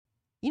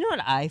You know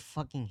what I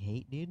fucking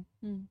hate, dude?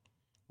 Hmm.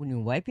 When you're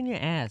wiping your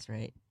ass,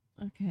 right?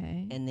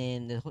 Okay. And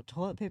then the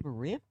toilet paper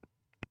rip,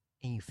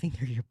 and you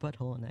finger your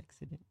butthole on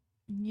accident.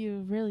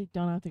 You really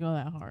don't have to go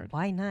that hard.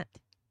 Why not?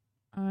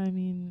 I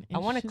mean, I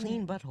want a shouldn't-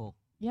 clean butthole.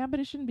 Yeah, but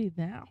it shouldn't be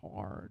that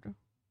hard.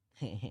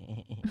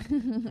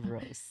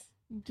 Gross.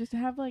 Just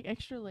have like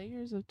extra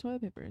layers of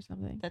toilet paper or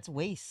something. That's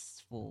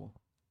wasteful.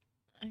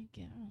 I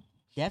guess.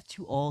 Death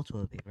to all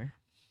toilet paper,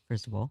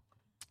 first of all.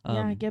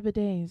 Yeah, get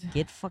bidets.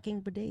 Get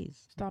fucking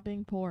bidets. Stop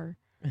being poor.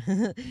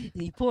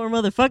 You poor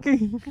motherfucker.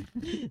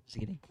 Just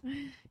kidding.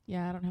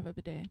 Yeah, I don't have a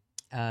bidet.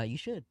 You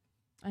should.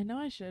 I know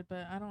I should,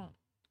 but I don't.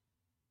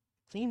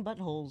 Clean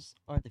buttholes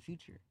are the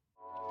future.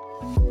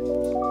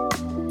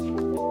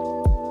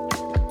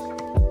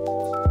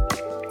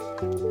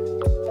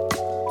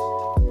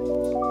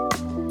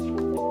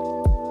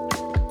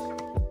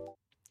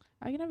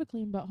 I can have a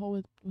clean butthole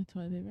with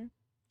toilet paper.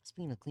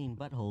 Speaking of clean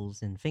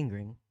buttholes and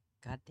fingering,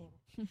 goddamn,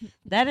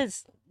 that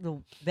is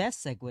the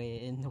best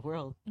segue in the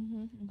world.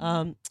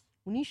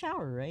 When you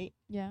shower, right?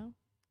 Yeah.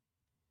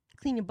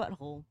 Clean your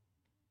butthole.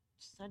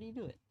 Just how do you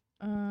do it?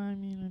 I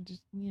mean, I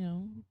just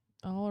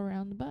all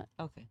around the butt,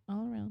 Okay.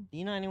 all around. Do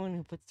you know anyone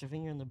who puts their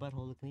finger in their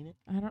butthole to clean it?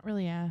 I don't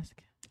really ask.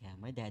 Yeah,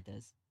 my dad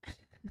does.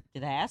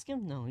 Did I ask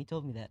him? No, he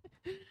told me that.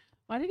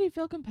 Why did he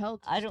feel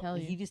compelled to I just don't. tell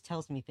you? He just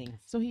tells me things.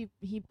 So he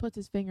puts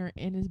his finger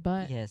in his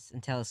butt. Yes,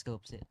 and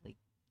telescopes it. Like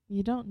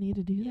You don't need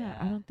to do that.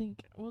 I Yeah. don't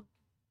think. Well,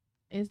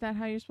 is that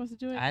how you're supposed to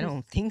do it? I 'Cause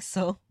don't think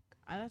so.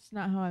 That's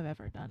not how I've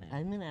ever done it.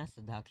 I'm gonna ask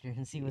the doctor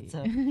and see what's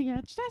up. Yeah,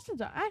 just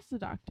ask the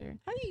doctor.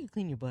 How do you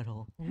clean your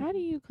butthole? How do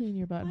you clean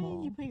your Why did you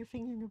butthole? put your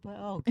finger in your butt?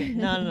 Oh, okay.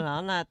 No,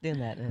 I'm not doing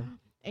that.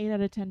 8 out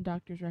of 10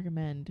 doctors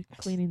recommend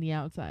cleaning the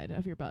outside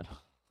of your butthole.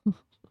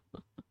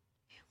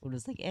 Well,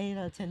 it's like 8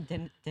 out of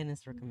 10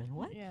 dentists recommend.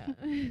 What? Yeah.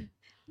 I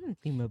didn't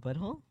clean my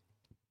butthole.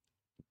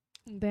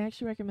 They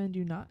actually recommend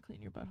you not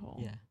clean your butthole.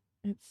 Yeah,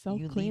 It's You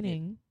leave it.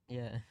 self-cleaning.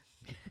 yeah.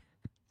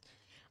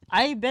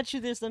 I bet you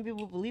there's some people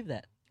who believe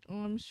that.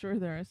 Oh, I'm sure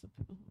there are some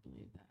people who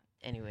believe that.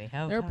 Anyway,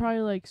 how? They're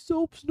probably like,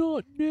 soap's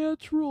not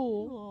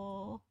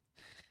natural.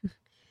 Aw.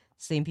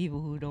 Same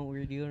people who don't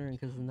wear deodorant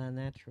because it's not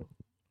natural.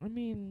 I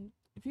mean,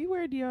 if you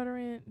wear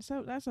deodorant,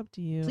 so that's up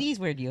to you. Please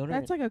wear deodorant.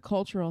 That's like a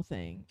cultural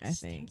thing, I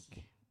think.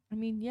 Stinky. I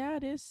mean, yeah,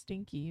 it is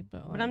stinky,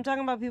 but But I'm like,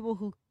 talking about people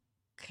who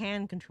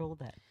can control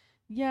that.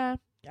 yeah,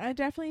 I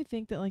definitely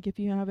think that like if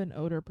you have an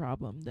odor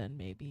problem, then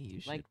maybe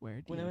you should Like,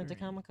 wear deodorant. When I went to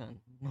Comic Con,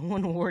 no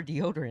one wore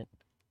deodorant,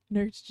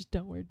 Nerds just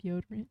don't wear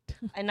deodorant.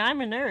 and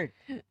I'm a nerd.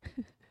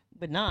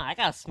 But nah, I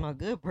gotta smell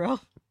good, bro.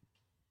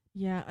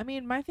 Yeah, I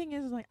mean, my thing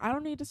is like I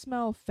don't need to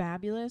smell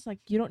fabulous. Like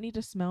you don't need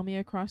to smell me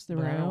across the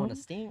But I don't room. want to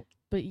stink.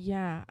 But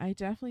yeah, I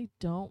definitely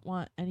don't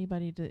want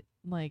anybody to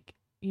like,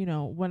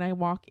 when I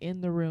walk in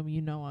the room,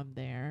 I'm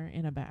there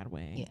in a bad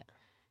way.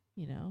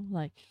 Yeah.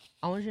 Like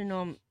I want you to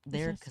know I'm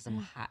there just- because I'm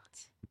hot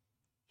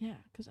yeah,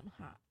 'cause I'm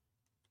hot.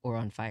 or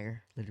on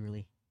fire,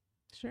 literally.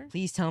 Sure.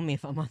 Please tell me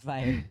if I'm on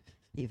fire.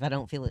 If I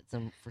don't feel it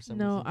for some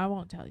No, reason. I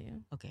won't tell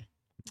you. Okay.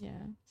 Yeah.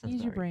 Sounds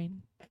Use your about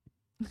brain.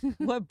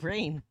 What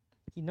brain?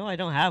 You know I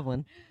don't have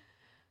one.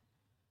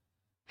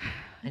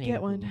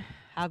 Get one.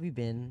 How have you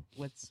been?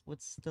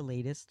 What's the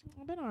latest?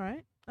 I've been all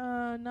right.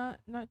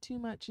 Not too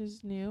much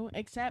is new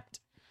except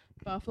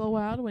Buffalo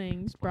Wild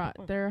Wings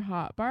brought their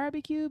hot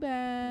barbecue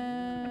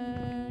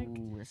back.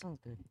 Ooh, that sounds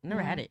good.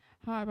 Never had Yeah. it.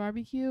 Hot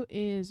barbecue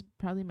is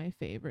probably my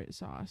favorite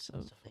sauce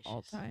Sounds of all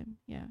delicious. time.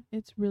 Yeah,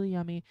 it's really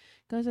yummy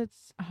because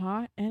it's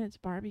hot and it's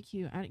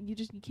barbecue. You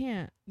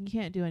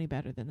can't do any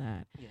better than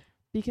that. Yeah.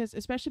 Because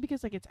especially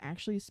because like it's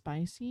actually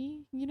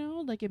spicy.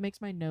 Like it makes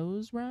my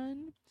nose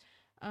run.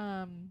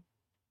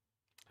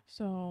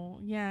 So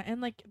yeah,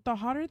 and like the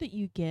hotter that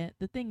you get,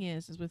 the thing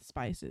is with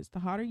spices, the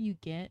hotter you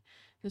get,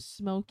 the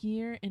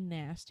smokier and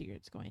nastier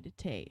it's going to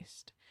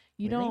taste.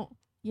 You Really? don't,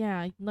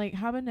 yeah, like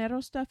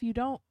habanero stuff. You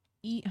don't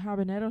eat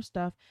habanero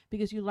stuff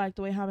because you like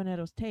the way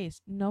habaneros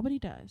taste. Nobody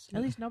does. At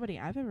Ugh. least nobody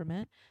I've ever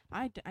met.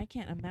 I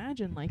can't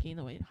imagine liking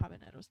the way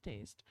habaneros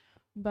taste.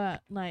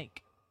 But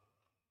like,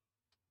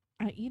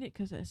 I eat it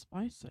because it's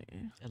spicy.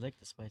 I like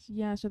the spice.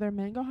 Yeah, so their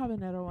mango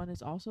habanero one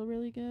is also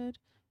really good,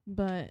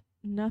 but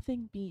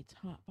nothing beats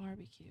hot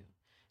barbecue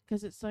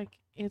because it's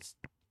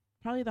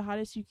probably the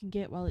hottest you can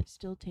get while it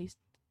still tastes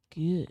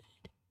good,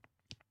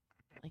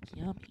 like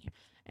yummy.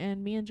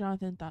 And me and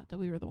Jonathan thought that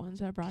we were the ones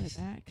that brought it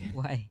back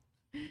Why?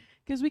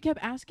 because we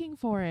kept asking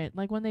for it.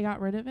 Like when they got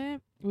rid of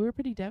it, we were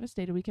pretty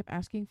devastated. We kept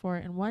asking for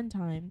it, and one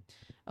time,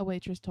 a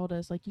waitress told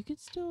us like you could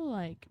still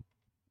like.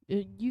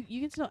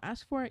 You can still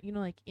ask for it,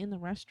 like in the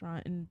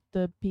restaurant, and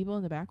the people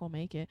in the back will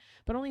make it.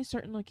 But only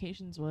certain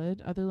locations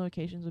would. Other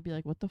locations would be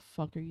like, "What the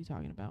fuck are you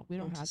talking about? We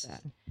don't have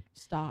that.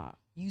 Stop."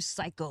 You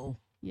psycho.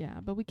 Yeah,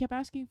 but we kept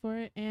asking for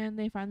it, and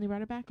they finally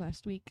brought it back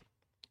last week,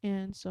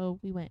 and so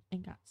we went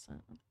and got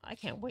some. I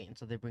can't wait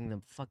until they bring the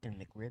fucking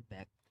McRib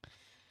back.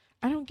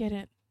 I don't get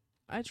it.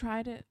 I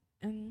tried it,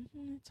 and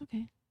it's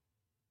okay.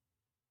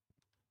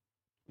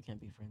 We can't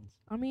be friends.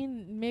 I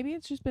mean, maybe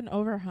it's just been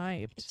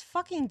overhyped. It's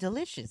fucking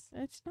delicious.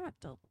 It's not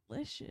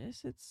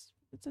delicious. It's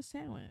It's a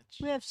sandwich.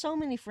 We have so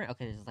many friends.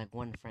 Okay, there's like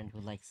one friend who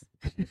likes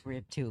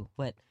rib too,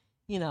 but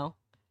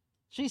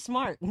she's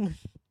smart.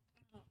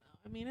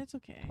 I mean, it's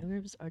okay.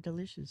 Ribs are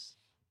delicious.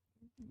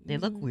 They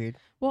look Mm. weird.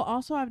 Well,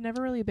 also, I've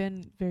never really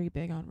been very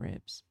big on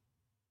ribs.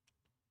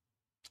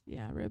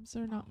 Yeah, ribs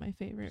are not my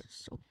favorite.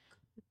 So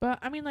But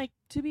I mean, like,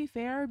 to be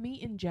fair,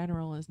 meat in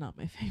general is not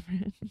my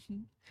favorite.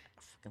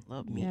 I fucking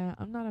love meat. Yeah,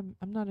 I'm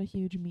not a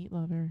huge meat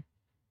lover.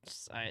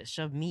 I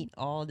shove meat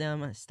all down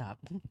my stop.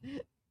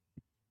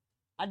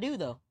 I do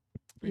though.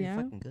 Pretty Yeah?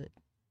 fucking good.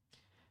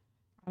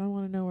 I don't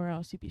want to know where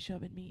else you'd be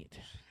shoving meat.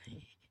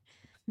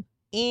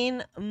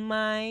 In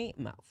my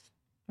mouth.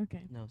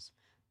 Okay. Nose.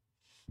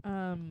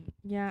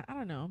 Yeah, I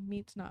don't know.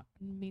 Meat's not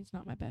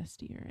my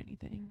bestie or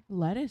anything.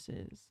 Lettuce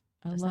is.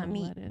 I That's love not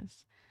meat.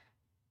 lettuce.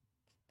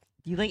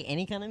 Do you like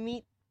any kind of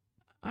meat?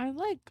 I'm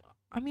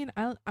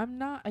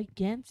not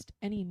against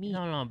any meat.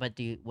 No, but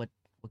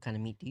what kind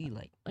of meat do you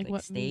like? Like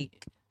what steak?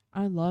 meat?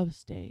 I love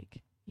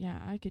steak. Yeah,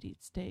 I could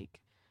eat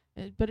steak.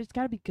 But it's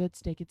got to be good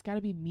steak. It's got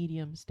to be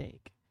medium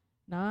steak.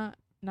 Not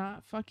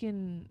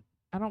fucking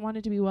I don't want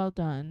it to be well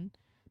done.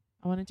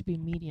 I want it to be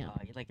medium.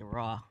 Oh, you like it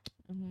raw.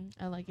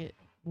 I like it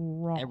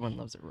raw. Everyone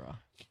loves it raw.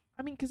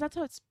 I mean, 'cause that's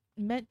how it's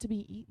meant to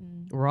be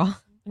eaten. Raw?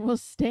 Well,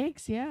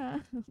 steaks, yeah.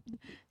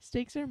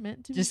 Steaks are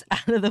meant to Just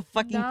out of the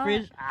fucking Not-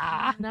 fridge.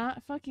 Ah!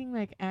 not fucking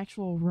like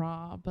actual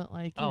raw, but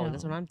like you Oh, know.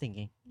 that's what I'm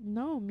thinking.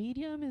 No,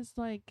 medium is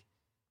like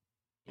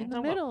in I'm the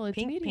talking about middle. It's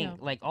pink, medium.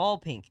 pink, like all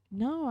pink.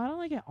 No, I don't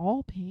like it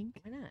all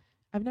pink. Why not?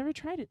 I've never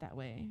tried it that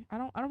way. I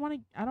don't want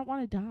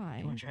to die.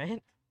 You want to try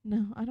it?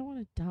 No, I don't want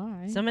to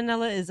die.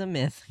 Salmonella is a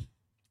myth.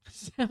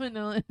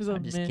 Salmonella is a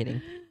I'm just myth.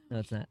 kidding. No,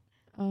 it's not.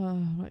 Oh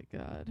my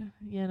god.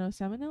 Yeah, no,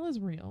 salmonella is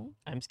real,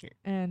 I'm scared.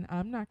 and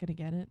I'm not gonna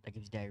get it. That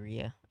gives you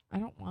diarrhea, I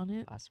don't want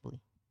it. possibly.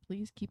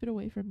 Please keep it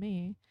away from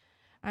me.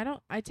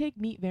 I take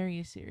meat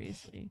very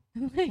seriously.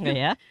 Like, Oh,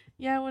 yeah?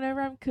 yeah,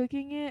 whenever I'm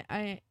cooking it,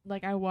 I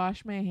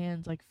wash my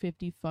hands like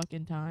 50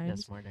 fucking That's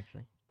times. smart,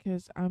 actually.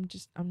 Because I'm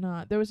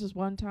not. There was this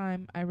one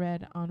time I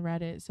read on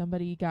Reddit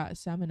somebody got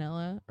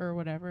salmonella or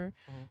whatever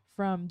Mhm.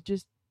 from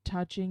just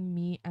touching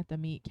meat at the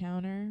meat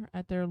counter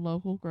at their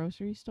local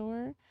grocery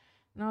store.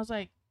 And I was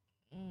like,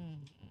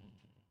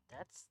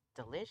 That's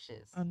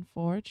delicious.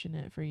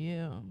 unfortunate for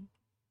you.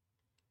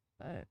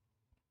 But,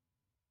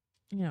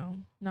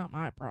 not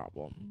my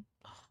problem.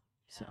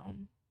 So,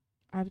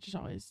 I've just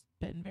always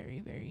been very,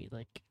 very,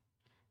 like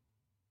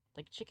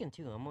chicken,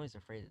 too. I'm always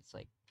afraid it's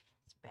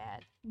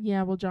bad.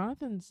 yeah, well,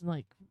 Jonathan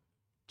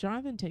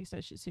takes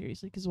that shit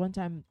seriously because one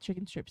time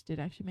chicken strips did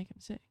actually make him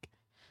sick.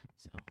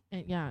 So,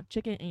 and yeah,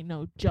 chicken ain't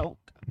no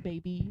joke,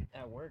 baby.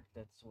 At work,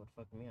 that's what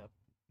fucked me up.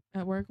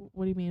 At work,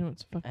 what do you mean?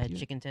 What's I fucked had you?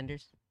 chicken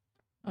tenders.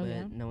 Oh but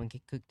yeah. no one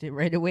cooked it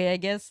right away, I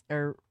guess.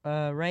 Or,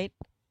 right?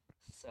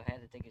 So I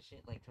had to take a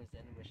shit, towards the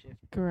end of my shift.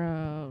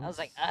 Gross. I was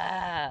like,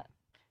 ah.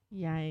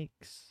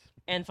 Yikes.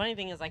 And funny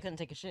thing is, I couldn't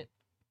take a shit.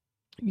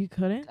 You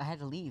couldn't? I had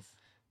to leave.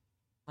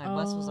 My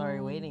bus was already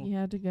Oh, waiting. You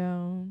had to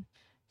go.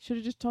 Should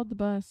have just told the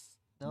bus.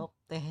 Nope,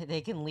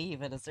 they can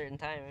leave at a certain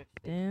time.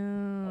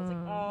 Damn. I was like,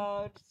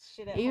 oh, just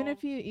shit at even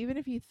home.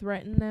 if you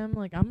threaten them,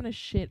 like I'm gonna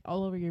shit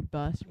all over your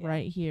bus Yeah.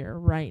 right here,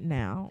 right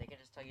now. They can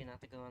just tell you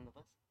not to go on the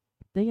bus.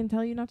 They can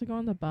tell you not to go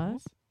on the Uh-huh.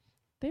 bus.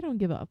 They don't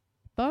give a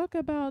fuck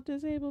about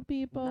disabled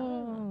people.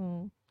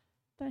 No.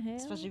 The hell?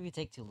 Especially if you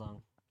take too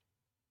long.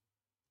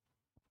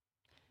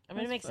 I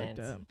mean, it That's makes fucked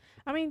sense. up.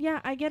 I mean,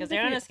 yeah, I get it. Because if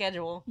they're on you're- a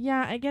schedule.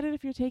 Yeah, I get it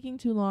if you're taking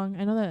too long.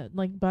 I know that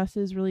like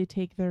buses really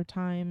take their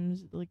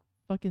times like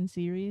fucking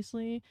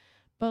seriously,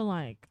 but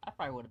like, I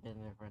probably would have been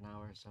there for an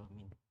hour or so. I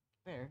mean,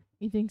 fair.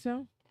 you think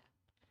so?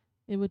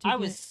 It would take I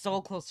was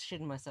so close to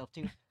shitting myself,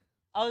 too.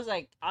 I was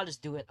like, I'll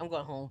just do it. I'm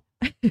going home.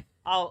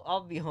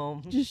 I'll be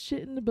home. just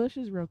shit in the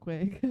bushes real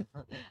quick.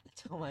 I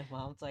told my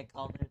mom,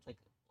 called her,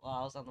 while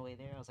I was on the way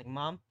there. I was like,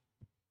 Mom,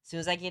 as soon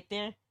as I get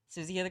there, as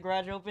soon as you hear the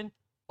garage open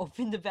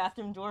the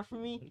bathroom door for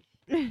me,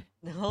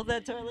 hold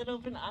that toilet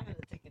open, I'm gonna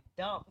take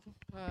a dump.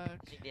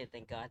 She did,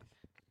 thank God.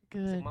 I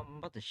was Good. like, Mom, I'm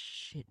about to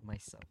shit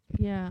myself.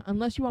 Yeah,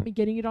 unless you want me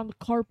getting it on the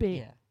carpet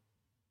Yeah.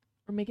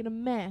 or making a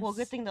mess. Well,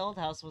 good thing the old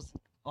house was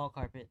all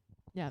carpet.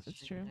 Yeah, that's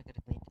She- true. I could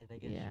have cleaned it. I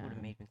guess she Yeah. would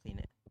have made me clean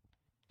it.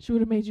 She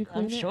would have made you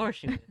clean I'm it. sure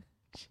she would.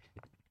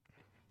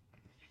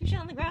 You shit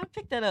on the ground,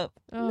 pick that up.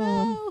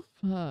 Oh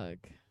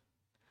fuck.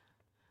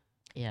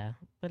 Yeah,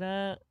 but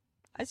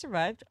I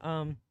survived.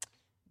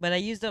 But I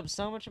used up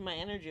so much of my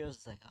energy. I was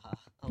just like,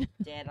 I'm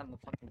dead on the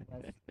fucking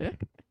bus.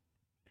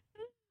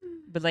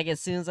 But as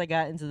soon as I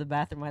got into the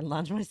bathroom, I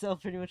launched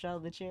myself pretty much out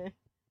of the chair.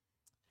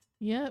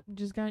 Yep,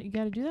 you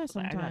gotta do that I was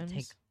like, I gotta sometimes.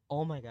 take.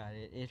 Oh my god,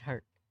 it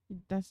hurt.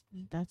 That's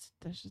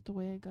just the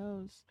way it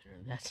goes.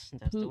 That's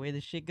the Poop. way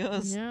the shit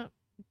goes. Yeah,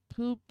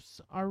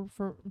 poops are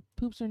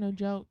no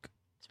joke.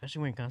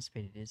 Especially when you're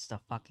constipated, it's the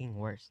fucking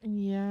worst.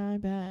 Yeah, I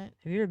bet.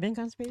 Have you ever been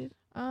constipated?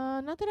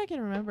 Not that I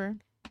can remember.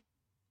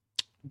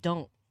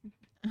 Don't.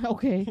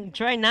 Okay,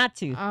 Try not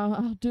to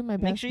I'll do my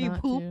best. Make sure you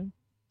not poop. to.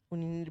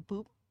 when you need to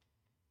poop.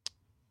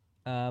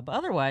 But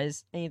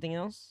otherwise, anything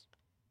else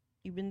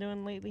you've been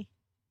doing lately?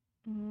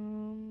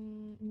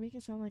 You make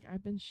it sound like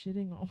I've been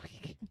shitting all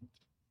week.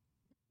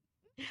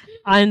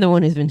 I'm the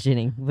one who's been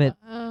shitting, but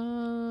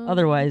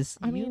otherwise,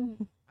 I you?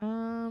 mean,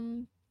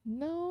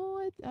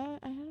 no, I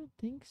don't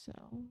think so.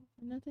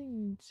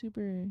 Nothing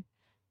super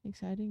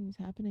exciting is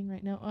happening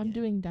right now. I'm Yeah.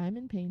 doing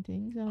diamond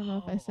paintings. I don't know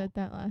if I Oh. said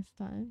that last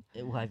time.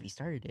 Well, have you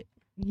started it?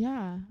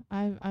 Yeah,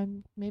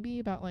 I'm maybe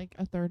about like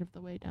a third of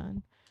the way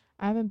done.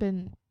 I haven't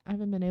been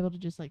able to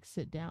just like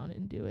sit down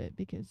and do it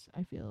because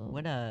I feel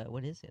What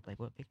is it? Like,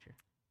 what picture?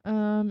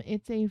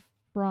 it's a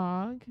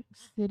frog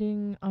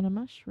sitting on a I love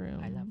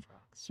mushroom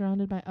frogs.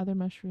 surrounded by other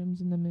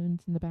mushrooms and the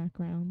moon's in the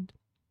background.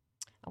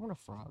 I want a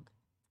frog.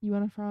 You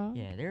want a frog?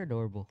 Yeah, they're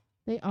adorable.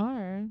 They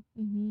are.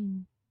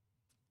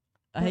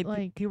 But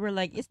like People are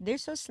like, they're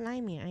so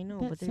slimy. I know,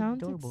 that but they're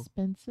sounds adorable.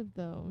 expensive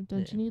though. Don't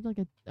Yeah. you need like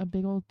a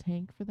big old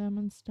tank for them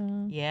and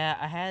stuff? Yeah,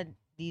 I had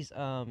these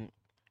African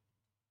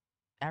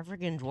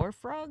dwarf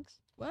frogs.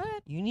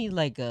 What? You need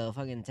like a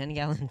fucking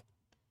 10-gallon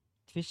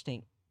fish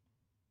tank.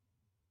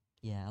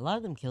 Yeah, a lot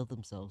of them killed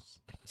themselves.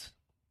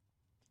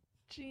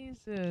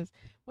 Jesus.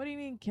 What do you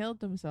mean killed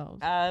themselves?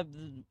 I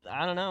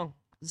don't know.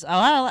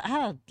 I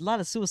had a lot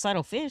of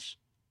suicidal fish.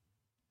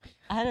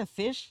 I had a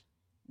fish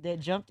that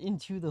jumped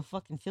into the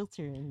fucking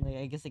filter and like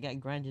I guess it got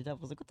grinded up.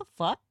 I was like, what the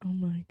fuck? Oh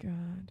my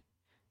god.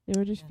 They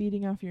were just Yeah.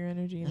 feeding off your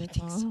energy and I that's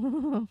think so.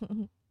 all.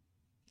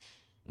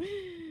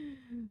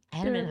 I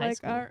had them They're in high like,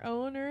 school. our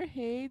owner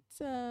hates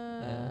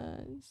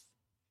us.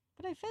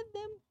 But I fed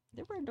them.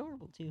 They were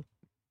adorable too. I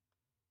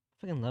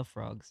fucking love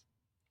frogs.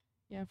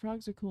 Yeah,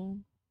 frogs are cool.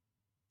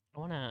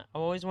 I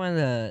always wanted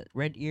a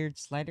red-eared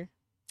slider.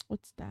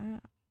 What's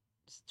that?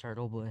 It's a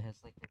turtle, but it has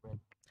like the red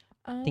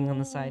thing on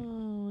the side.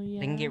 Oh, yeah.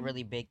 They can get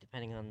really big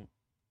depending on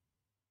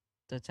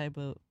the type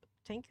of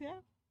tank you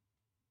have.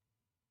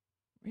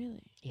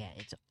 Really? Yeah,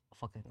 it's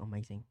fucking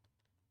amazing.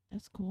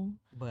 That's cool.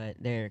 But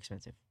they're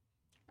expensive.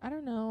 I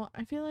don't know.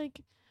 I feel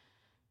like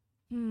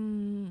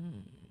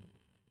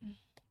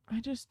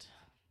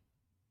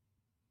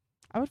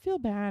I would feel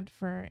bad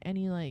for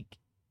any like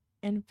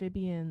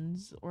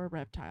amphibians or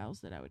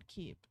reptiles that I would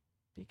keep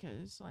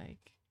because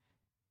like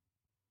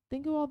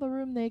think of all the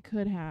room they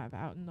could have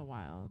out in the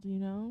wild, you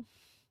know?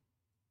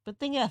 But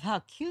think of how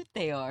cute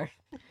they are.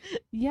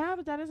 Yeah,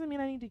 but that doesn't mean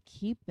I need to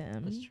keep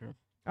them. That's true.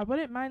 I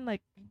wouldn't mind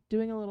like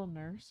doing a little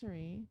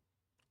nursery.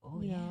 Oh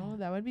You know,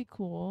 that would be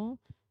cool.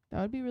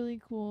 That would be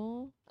really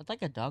cool. I'd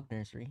like a dog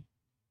nursery.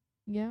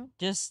 Yeah.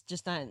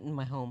 Just not in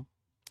my home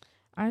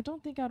I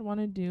don't think I'd want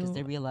to because do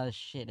there'd be a lot of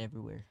shit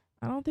everywhere.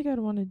 I don't think I'd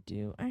want to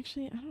do.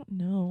 Actually, I don't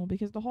know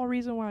because the whole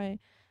reason why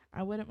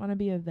I wouldn't want to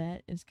be a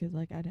vet is cuz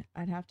like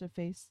I'd have to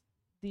face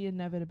the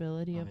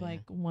inevitability Oh, of yeah.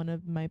 like one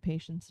of my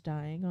patients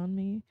dying on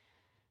me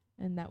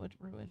and that would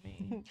ruin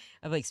me.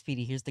 I'm like,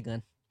 Speedy, here's the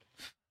gun.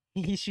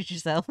 You shoot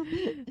yourself.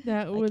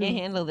 That I would can't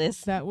handle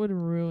this. that would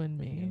ruin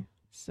I me. know.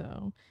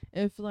 So,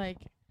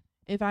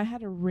 if I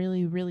had a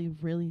really really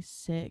really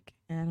sick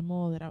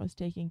animal that I was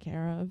taking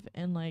care of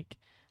and like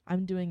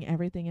I'm doing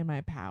everything in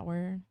my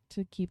power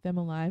to keep them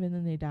alive and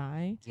then they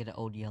die, Get an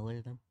old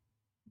yeller them.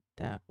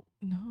 that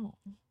no.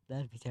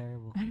 That'd be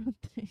terrible. I don't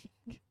think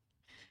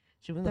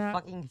Shoot him in the That-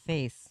 fucking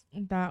face.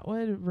 that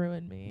would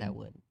ruin me. That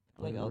would.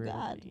 Like, Would oh ruin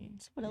god, me.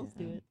 someone else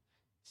do Yeah. it.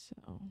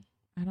 So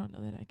I don't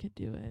know that I could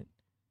do it.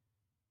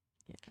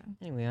 Yeah.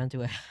 Anyway, on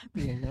to a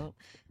happier note.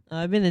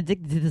 I've been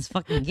addicted to this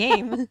fucking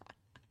game.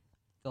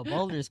 Called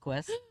Baldur's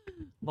Quest.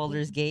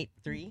 Baldur's Gate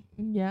 3.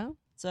 Yeah.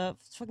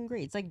 It's fucking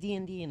great. It's like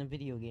D&D in a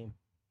video game.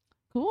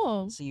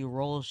 Cool. So you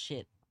roll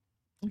shit.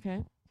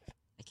 Okay.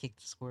 I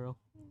kicked a squirrel.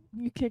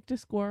 You kicked a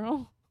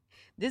squirrel.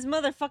 This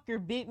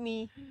motherfucker bit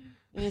me.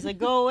 And he's like,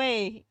 go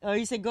away. Or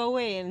he said, go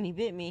away. And he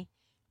bit me.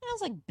 And I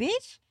was like,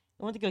 bitch.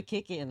 I went to go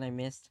kick it and I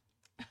missed.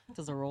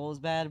 Because the roll was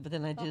bad. But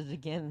then I did it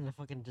again and I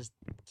fucking just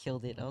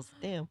killed it. I was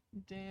like, damn.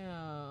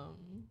 Damn.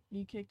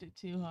 You kicked it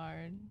too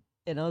hard.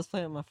 And I was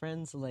playing with my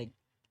friends. So like,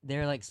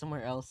 they're like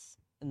somewhere else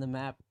in the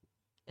map.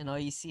 And all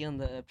you see on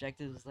the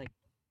objective is like,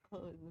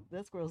 oh,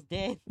 that squirrel's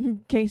dead.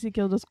 Casey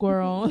killed a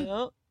squirrel.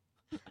 Yup.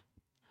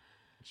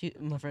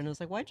 My friend was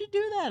like, why'd you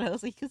do that? I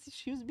was like, because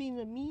she was being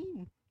a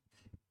mean.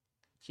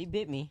 She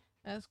bit me.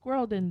 That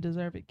squirrel didn't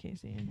deserve it,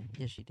 Casey.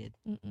 Yes, she did.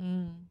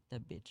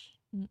 That bitch.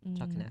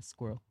 Talking ass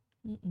squirrel.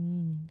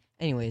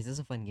 Anyways, this is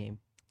a fun game.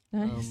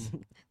 Nice.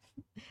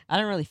 I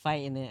don't really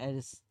fight in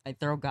it. I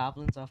throw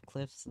goblins off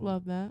cliffs.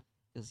 Love that.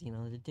 Because, you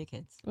know, they're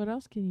dickheads. What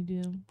else can you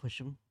do? Push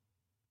them.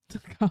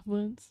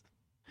 Goblins.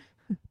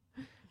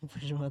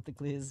 Push them out the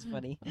cliff. It's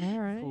funny. All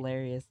right.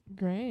 Hilarious.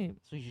 Great.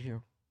 So you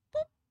hear,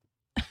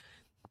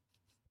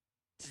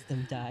 just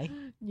them die.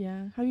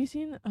 Yeah. Have you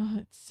seen? Oh,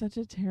 it's such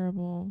a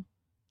terrible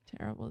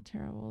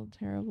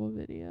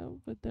video.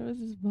 But there was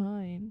this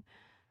Vine.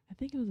 I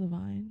think it was a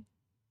Vine.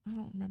 I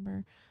don't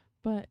remember.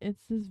 But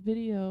it's this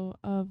video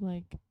of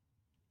like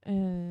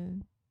a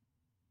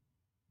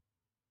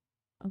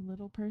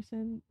little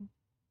person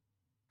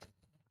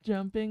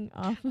jumping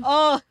off of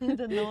Oh,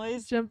 the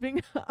noise.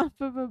 jumping off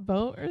of a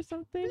boat or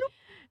something.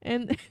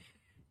 And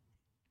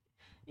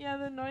yeah,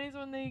 the noise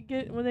when they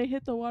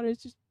hit the water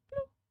is just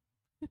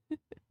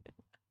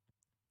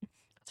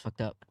It's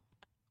fucked up.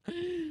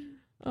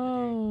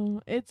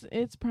 oh,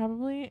 it's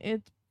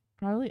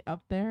probably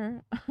up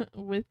there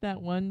with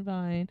that one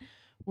Vine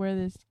where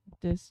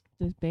this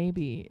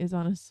baby is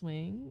on a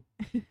swing.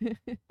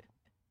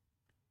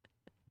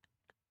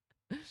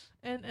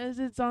 And as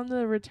it's on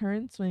the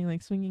return swing,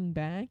 like swinging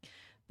back,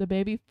 the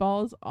baby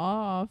falls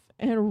off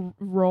and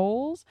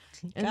rolls.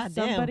 And God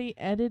damn. somebody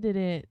edited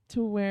it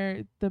to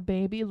where the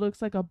baby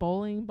looks like a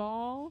bowling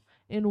ball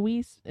in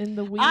in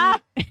the Wii Ah!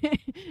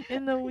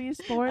 in the Wii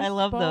Sports I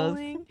love those.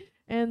 bowling,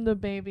 and the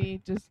baby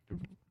just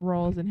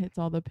rolls and hits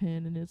all the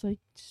pin, and it's like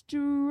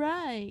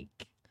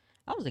strike.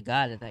 I was a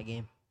god at that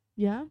game.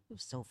 Yeah, It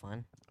was so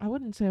fun. I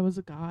wouldn't say I was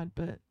a god,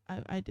 but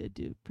I did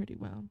do pretty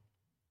well.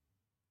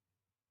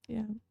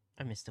 Yeah.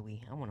 I missed the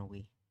Wii. I want a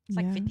Wii. It's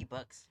Yeah. like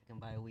 $50. You can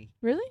buy a Wii.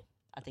 Really?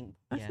 I think.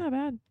 That's Yeah. not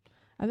bad.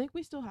 I think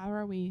we still have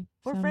our Wii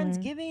For somewhere.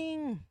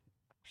 Friendsgiving.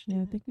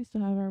 Yeah, I think we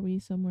still have our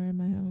Wii somewhere in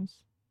my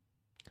house.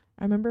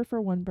 I remember for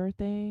one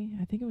birthday,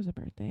 I think it was a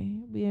birthday,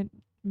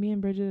 me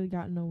and Bridget had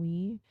gotten a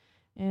Wii,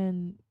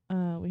 and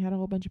we had a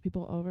whole bunch of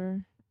people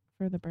over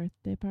for the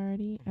birthday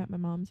party at my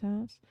mom's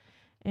house,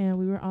 and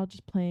we were all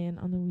just playing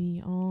on the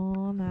Wii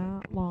all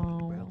night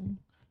long.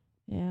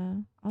 Yeah,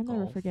 I'll never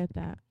Golf. forget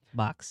that.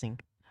 Boxing.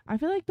 I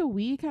feel like the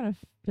Wii kind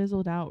of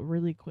fizzled out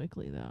really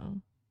quickly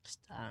though.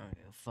 I don't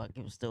give a fuck.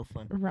 It was still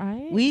fun.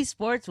 Right? Wii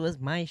Sports was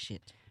my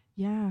shit.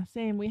 Yeah,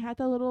 same. We had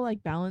the little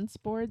like balance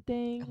board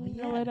thing Oh,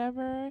 yeah. or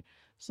whatever.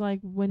 So like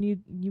when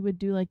you would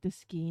do like the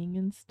skiing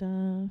and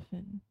stuff,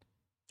 and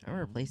I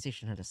remember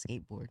PlayStation had a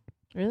skateboard.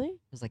 It really,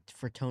 was like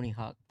for Tony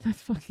Hawk.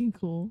 that's fucking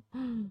cool.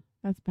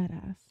 That's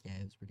badass. Yeah,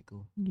 it was pretty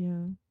cool.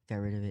 Yeah. Got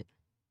rid of it.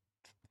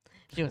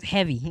 It was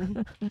heavy.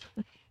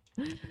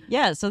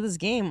 Yeah, so this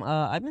game,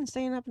 I've been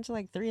staying up until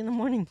like 3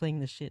 a.m. playing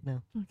this shit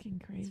now.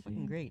 Fucking crazy. It's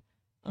fucking great.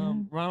 Yeah.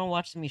 Ronald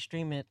watched me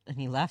stream it and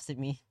he laughs at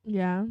me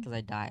Yeah. because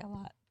I die a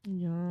lot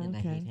Yeah. and I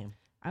hate Okay. him.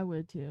 I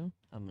would too.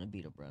 I'm gonna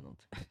beat up Ronald.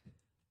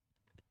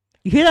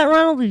 You hear that,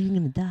 Ronald? You're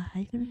gonna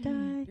die. You're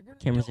gonna die.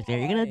 Cameras are there.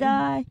 You're gonna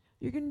die.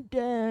 You're gonna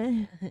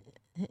die.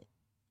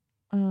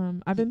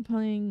 I've been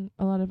playing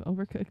a lot of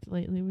Overcooked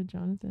lately with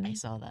Jonathan. I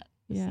saw that.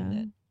 I Yeah.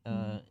 seen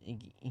that.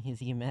 Is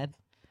he mad?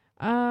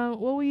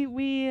 Well,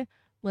 we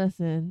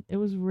listen. It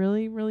was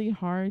really, really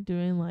hard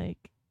doing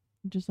like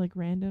just like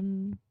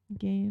random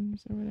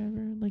games or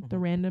whatever, like the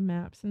Mhm. random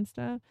maps and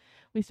stuff.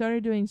 We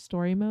started doing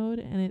story mode,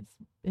 and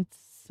it's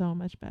so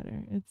much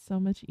better. It's so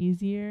much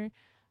easier,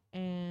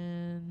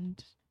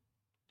 and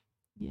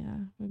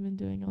yeah, we've been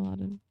doing a lot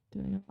of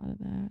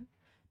that,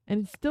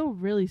 and it's still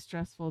really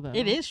stressful though.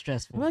 It is I'm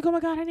stressful. like, oh my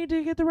god, I need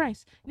to get the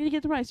rice. I need to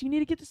get the rice. You need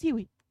to get the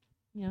seaweed.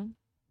 You know?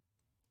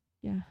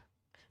 Yeah.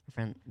 My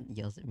friend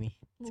yells at me.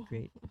 It's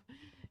great.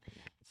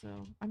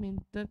 So, I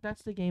mean,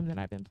 that's the game that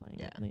I've been playing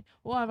Yeah. lately.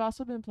 Well, I've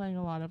also been playing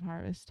a lot of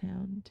Harvest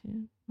Town,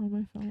 too, on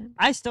my phone.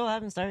 I still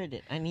haven't started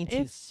it. I need to.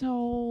 It's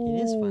so...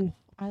 It is fun.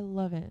 I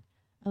love it.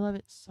 I love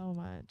it so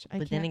much.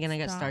 But then again, I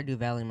got stop. Stardew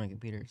Valley on my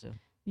computer, so.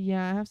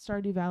 Yeah, I have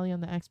Stardew Valley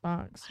on the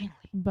Xbox. Finally.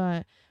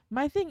 But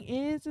my thing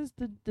is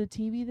the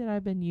TV that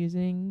I've been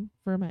using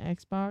for my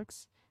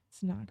Xbox,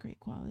 it's not great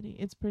quality.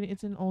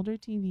 It's an older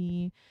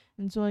TV,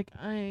 and so like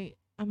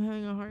I'm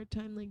having a hard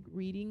time like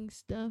reading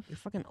stuff You're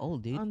fucking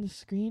old, dude. on the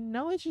screen.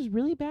 No, it's just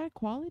really bad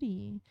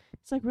quality.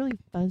 It's like really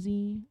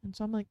fuzzy, and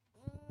so I'm like,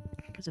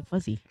 Where's it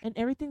fuzzy? and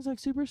everything's like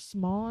super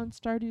small on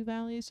Stardew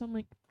Valley, so I'm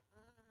like,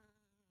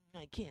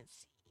 I can't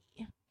see.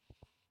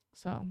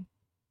 So,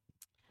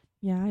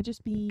 yeah, I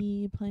just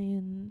be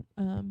playing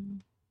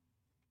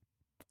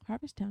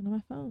Harvest Town on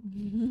my phone.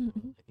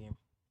 The game.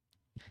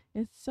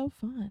 It's so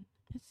fun.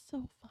 It's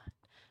so fun.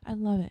 I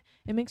love it.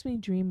 It makes me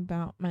dream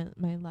about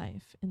my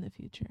life in the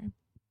future.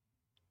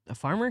 A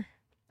farmer?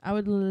 I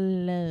would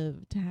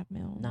love to have my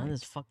own Not life.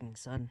 this fucking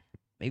sun.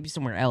 Maybe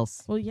somewhere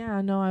else. Well,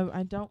 yeah, no,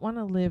 I don't want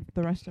to live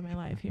the rest of my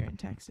life here in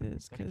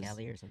Texas Go to because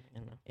Cali or something. I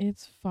don't know.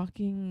 it's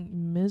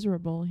fucking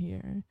miserable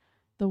here.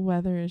 The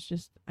weather is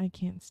just, I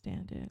can't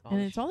stand it. Oh,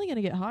 And it's only going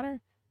to get hotter.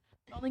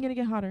 It's only going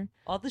to get hotter.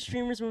 All the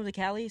streamers moved to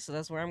Cali, so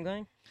that's where I'm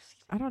going.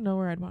 I don't know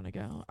where I'd want to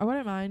go. I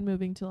wouldn't mind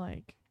moving to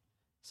like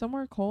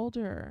somewhere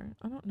colder.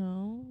 I don't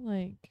know.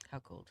 Like, How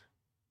cold?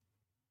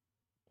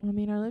 I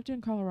mean, I lived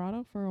in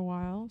Colorado for a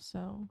while,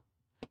 so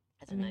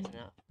That's I nice mean,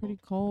 enough. pretty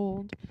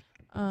cold.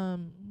 I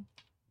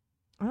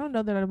don't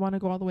know that I'd want to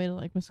go all the way to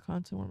like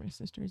Wisconsin where my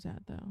sister's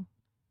at though.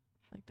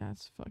 Like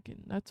that's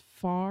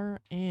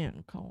far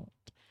and cold.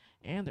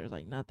 And there's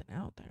like nothing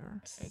out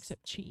there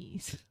except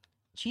cheese.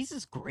 Cheese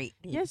is great.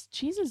 Dude. Yes,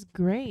 cheese is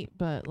great,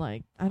 but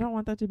like I don't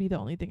want that to be the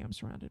only thing I'm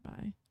surrounded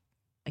by.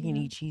 I can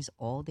Yeah. eat cheese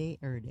all day,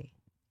 every day.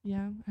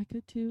 Yeah, I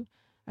could too.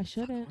 I Fuck, I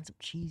shouldn't. want some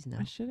cheese now.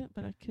 I shouldn't,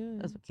 but I could.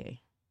 That's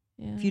okay.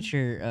 Yeah.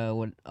 Future,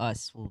 what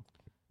us will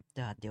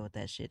deal with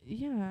that shit.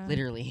 Yeah.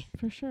 Literally.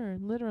 For sure.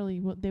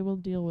 Literally, they will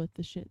deal with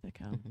the shit that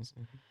comes.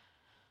 Mhm.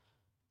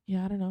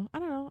 Yeah, I don't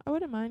know. I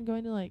wouldn't mind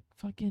going to like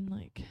fucking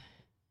like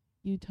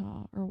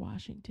Utah or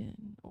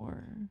Washington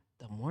or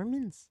The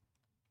Mormons?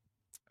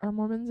 are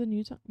Mormons in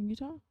Utah?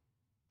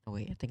 Oh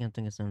wait, I think I'm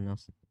thinking of something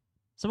else.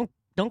 Someone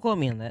don't quote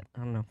me on that. I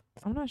don't know.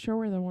 I'm not sure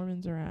where the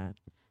Mormons are at.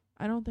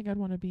 I don't think I'd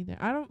want to be there.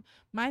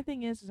 My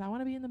thing is I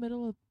want to be in the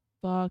middle of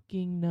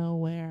fucking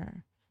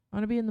nowhere. I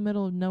want to be in the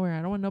middle of nowhere.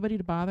 I don't want nobody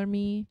to bother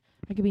me.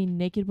 I can be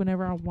naked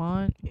whenever I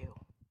want Ew.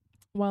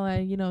 while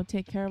I,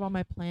 take care of all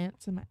my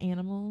plants and my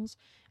animals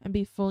and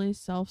be fully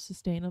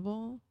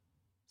self-sustainable,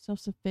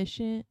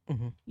 self-sufficient,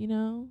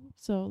 Mm-hmm.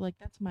 So like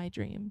that's my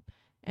dream.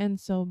 And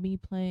so me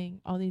playing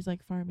all these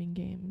like farming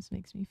games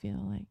makes me feel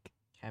like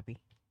Happy.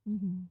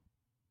 mhm.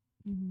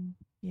 Mhm.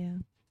 Yeah.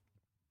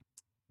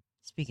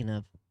 Speaking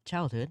of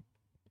childhood,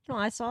 you know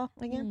what I saw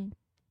again? Mm.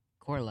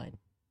 Coraline.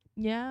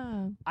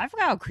 Yeah. I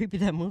forgot how creepy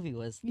that movie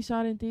was. You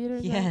saw it in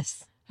theaters?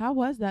 Yes. How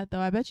was that though?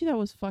 I bet you that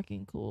was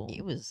fucking cool.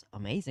 It was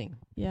amazing.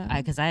 Yeah.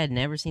 Because I had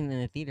never seen it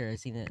in a theater. I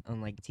seen it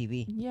on like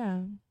TV.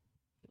 Yeah.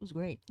 It was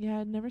great.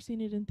 Yeah, I'd never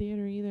seen it in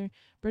theater either.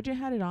 Bridget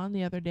had it on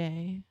the other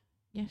day.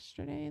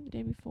 Yesterday? The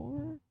day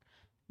before?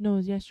 No, it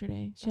was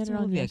yesterday. She That's had a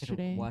it on movie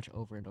yesterday. I could watch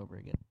over and over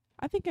again.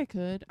 I think I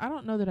could. I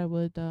don't know that I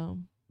would though.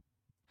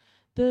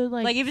 The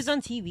Like if it's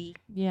on TV,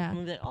 yeah. I'm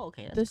gonna be like, oh,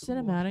 okay, The that's cool.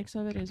 cinematics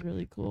of it is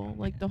really cool.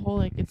 Like the whole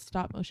like it's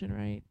stop motion,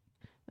 right?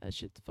 That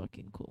shit's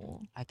fucking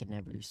cool. I could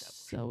never do stuff.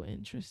 So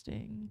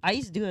interesting. I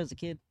used to do it as a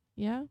kid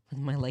Yeah, with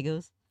my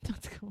Legos,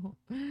 that's cool.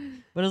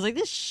 but I was like,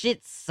 this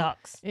shit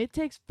sucks. It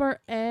takes forever.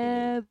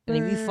 And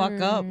if you fuck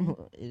up,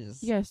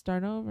 it's you gotta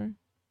start over.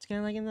 kind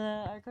of like in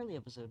the iCarly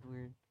episode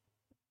where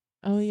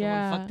Oh someone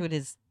yeah. fucked with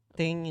his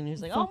thing and he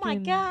was like, oh my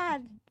Fucking-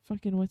 god.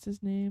 Fucking what's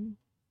his name?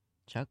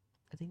 Chuck,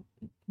 I think.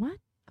 What?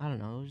 I don't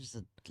know. It was just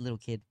a little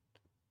kid.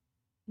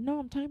 No,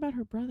 I'm talking about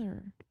her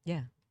brother.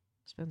 Yeah,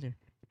 Spencer.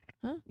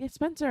 Huh? Yeah,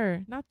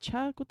 Spencer, not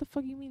Chuck. What the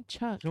fuck you mean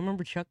Chuck? You don't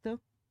remember Chuck though?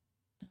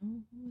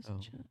 No, who was Oh.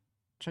 Chuck?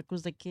 Chuck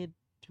was the kid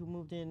who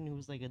moved in who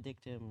was like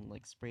addicted to him and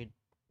like sprayed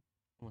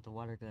him with a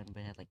water gun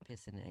but had like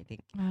piss in it, I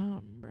think. I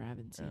don't remember. I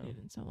haven't seen Oh. it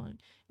in so long.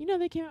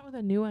 They came out with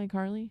a new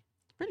iCarly.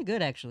 Pretty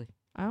good actually.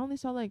 I only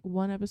saw like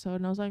one episode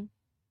and I was like,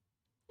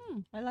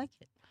 I like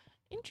it.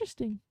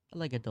 interesting, I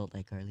like adult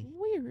iCarly.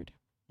 weird.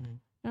 Mhm.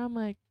 And I'm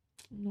like,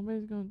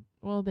 nobody's going to,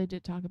 well, they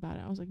did talk about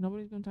it. I was like,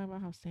 nobody's going to talk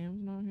about how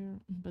Sam's not here.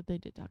 But they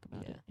did talk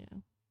about Yeah. it. Yeah.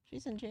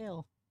 She's in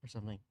jail or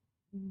something.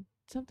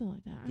 Something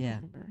like that. I Yeah.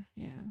 don't remember.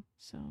 Yeah.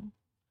 So,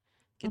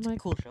 It's like, a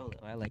cool show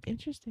though. I like it.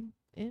 interesting.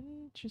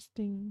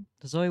 Interesting.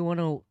 The Zoe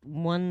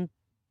 101.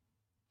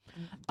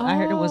 I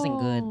heard it wasn't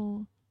good.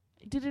 Oh.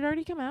 Did it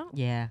already come out?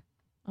 Yeah.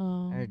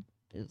 Oh. I heard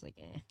it was like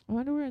I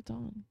wonder where it's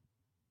on.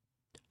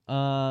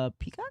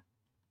 Peacock?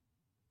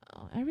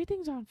 Oh,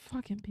 everything's on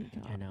fucking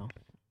Peacock. I know.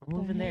 What I'm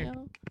moving the there.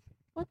 hell?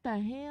 What the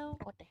hell?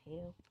 What the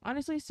hell?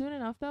 Honestly, soon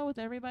enough though, with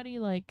everybody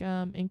like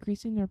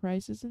increasing their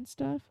prices and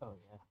stuff, Oh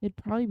yeah. it'd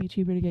probably be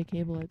cheaper to get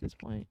cable at this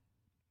point.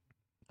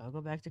 I'll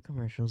go back to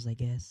commercials, I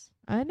guess.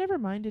 I never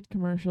minded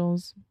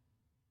commercials.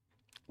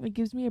 It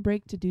gives me a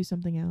break to do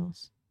something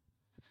else.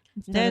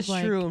 That's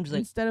true. I'm just like,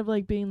 instead of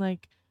like being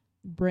like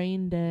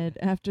brain dead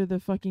after the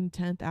fucking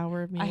 10th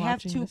hour of me I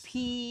have watching to this.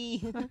 pee.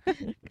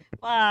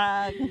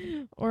 Fuck.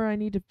 Or I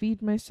need to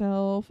feed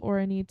myself, or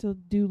I need to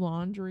do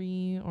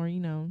laundry, or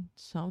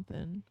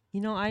something.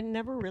 You know, I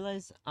never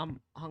realized I'm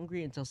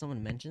hungry until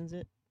someone mentions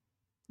it.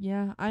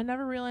 Yeah, I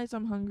never realized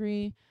I'm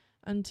hungry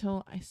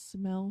until I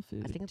smell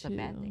food. I think it's a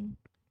bad thing.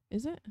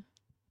 Is it?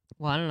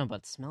 Well, I don't know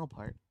about the smell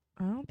part.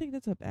 I don't think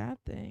that's a bad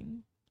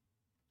thing.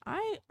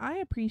 I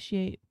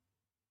appreciate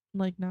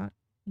like not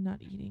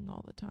eating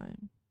all the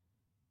time.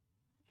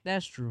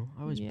 That's true.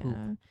 I always poop.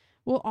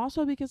 Well,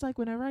 also because like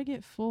whenever I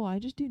get full, I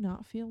just do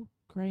not feel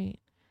great.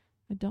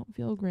 I don't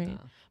feel great.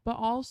 But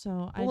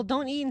also, Well,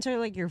 don't eat until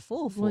like you're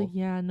full. well,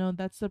 yeah, no,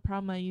 that's the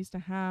problem I used to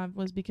have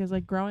was because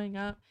like growing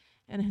up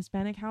in a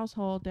Hispanic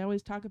household, they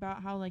always talk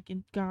about how like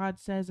God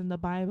says in the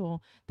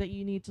Bible that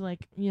you need to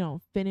like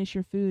finish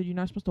your food. You're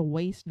not supposed to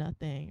waste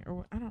nothing,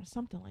 or I don't know,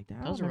 something like that.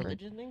 I That was don't a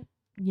remember. religion thing?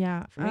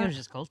 Yeah, For me, it was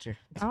just culture.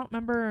 I don't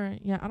remember.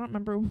 Yeah, I don't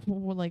remember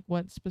like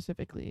what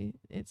specifically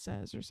it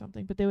says or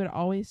something, but they would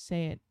always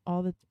say it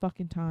all the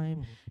fucking time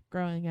Mhm.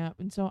 growing up,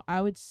 and so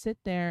I would sit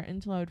there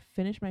until I would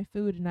finish my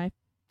food, and I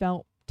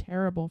felt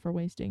terrible for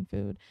wasting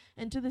food.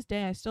 And to this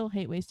day, I still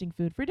hate wasting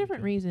food for different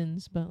Okay.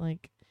 reasons, but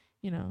like,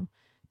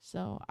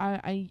 so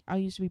I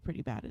used to be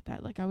pretty bad at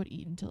that. Like I would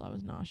eat until I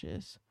was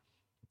nauseous.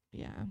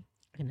 Yeah,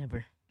 I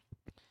never.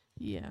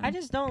 yeah. I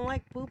just don't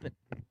like pooping.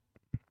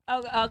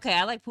 Oh, okay,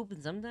 I like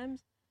pooping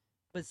sometimes,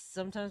 but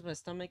sometimes my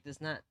stomach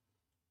does not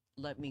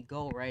let me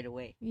go right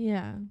away.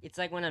 yeah. It's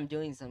like when I'm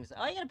doing something. It's like,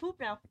 oh, you gotta poop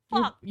now.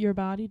 Your, Fuck. your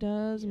body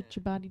does what Yeah.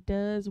 your body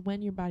does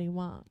when your body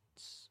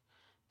wants.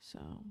 So,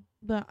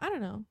 but I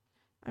don't know.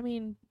 I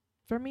mean,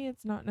 for me,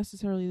 it's not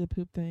necessarily the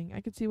poop thing.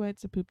 I could see why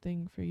it's a poop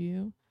thing for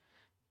you,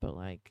 but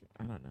like,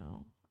 I don't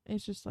know.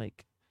 It's just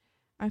like,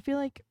 I feel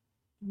like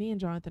me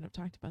and Jonathan have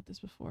talked about this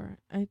before.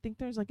 I think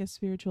there's like a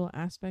spiritual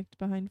aspect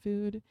behind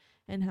food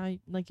and how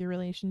like your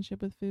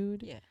relationship with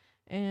food. Yeah.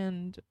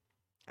 And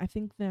I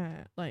think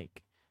that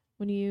like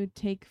when you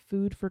take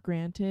food for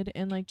granted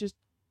and like just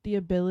the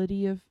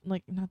ability of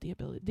like not the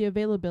ability the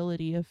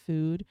availability of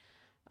food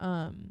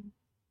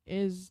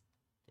is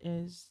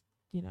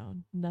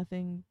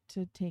nothing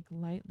to take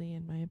lightly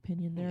in my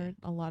opinion. There are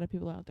a lot of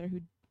people out there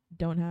who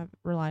don't have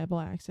reliable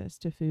access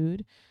to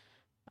food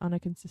on a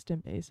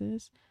consistent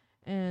basis,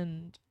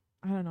 and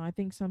I don't know. I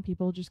think some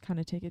people just kind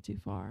of take it too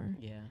far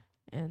Yeah.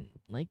 and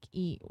like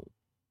eat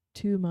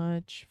too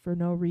much for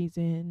no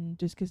reason,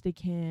 just 'cause they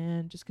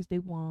can, just 'cause they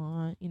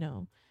want,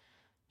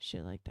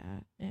 shit like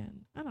that.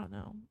 And I don't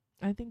know.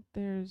 I think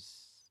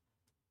there's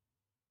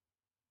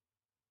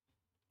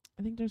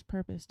I think there's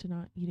purpose to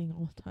not eating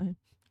all the time,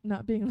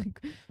 not being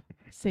like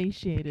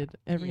satiated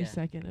every Yeah.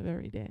 second of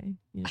every day.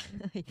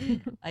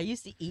 I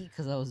used to eat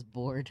because I was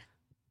bored.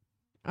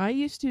 I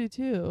used to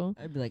too.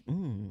 I'd be like,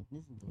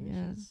 this is Yeah.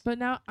 delicious. But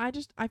now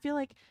I feel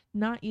like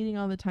not eating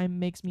all the time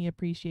makes me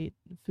appreciate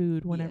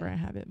food whenever Yeah. I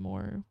have it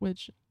more,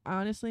 which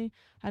honestly,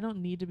 I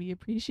don't need to be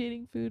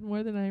appreciating food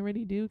more than I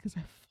already do because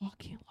I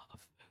fucking love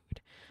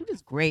food. Food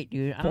is great,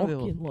 dude. I don't give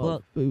a Fucking fuck.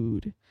 love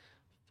food.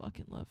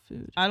 Fucking love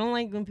food. I don't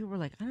like when people are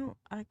like,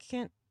 I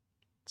can't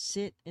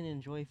sit and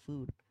enjoy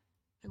food.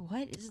 Like,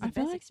 what? This is the I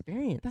feel best like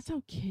experience. That's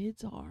how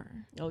kids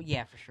are. Oh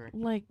yeah, for sure.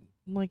 Like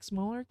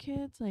smaller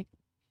kids, like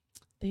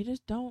they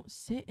just don't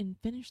sit and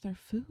finish their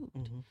food.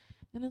 Mm-hmm.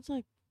 And it's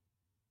like,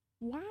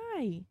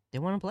 why? They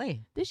want to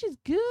play. This shit's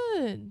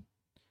good.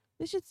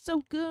 This shit's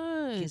so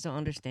good. Kids don't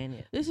understand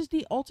it. This is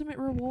the ultimate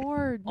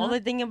reward. All they're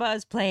thinking about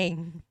is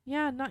playing.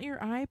 Yeah, not your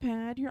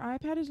iPad. Your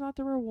iPad is not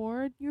the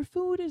reward. Your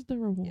food is the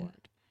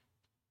reward.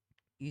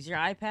 Use your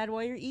iPad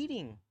while you're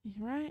eating.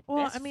 Right?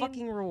 Well, That's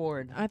fucking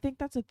reward. I think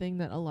that's a thing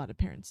that a lot of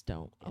parents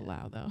don't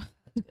allow, though.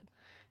 That's good.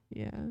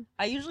 Yeah.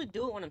 I usually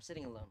do it when I'm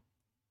sitting alone.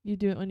 You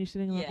do it when you're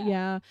sitting alone? Yeah.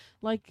 Yeah.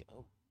 Like,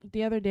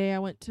 the other day I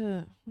went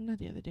to... Not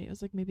the other day. It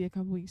was like maybe a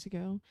couple weeks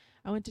ago.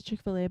 I went to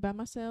Chick-fil-A by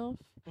myself.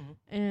 Mhm.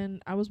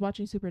 And I was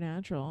watching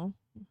Supernatural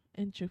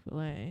in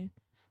Chick-fil-A.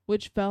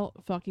 Which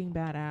felt fucking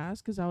badass.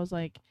 Because I was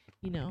like,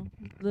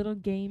 little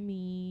gay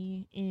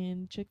me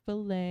in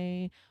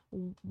Chick-fil-A.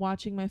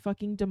 Watching my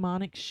fucking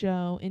demonic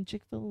show in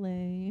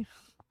Chick-fil-A.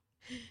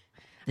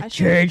 The I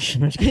church.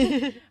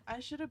 I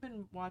should have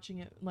been watching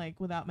it like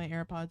without my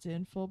AirPods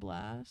in full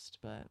blast,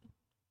 but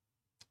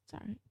it's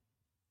alright.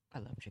 I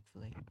love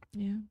Chick-fil-A.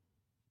 Yeah.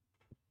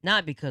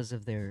 Not because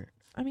of their...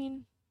 I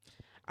mean,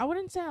 I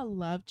wouldn't say I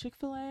love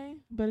Chick-fil-A,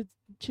 but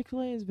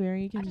Chick-fil-A is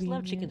very I convenient. just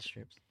love chicken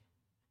strips.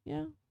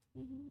 Yeah.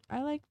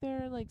 I like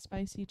their like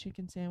spicy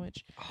chicken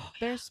sandwich. Oh,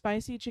 Their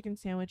spicy chicken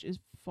sandwich is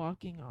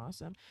fucking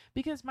awesome.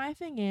 Because my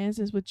thing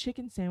is with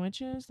chicken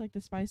sandwiches, like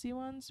the spicy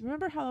ones,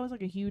 remember how that was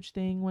like a huge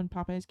thing when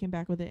Popeyes came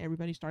back with it?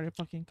 Everybody started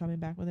fucking coming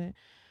back with it.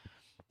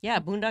 yeah,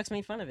 Boondocks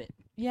made fun of it.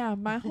 Yeah,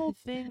 my whole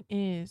thing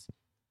is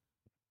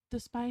the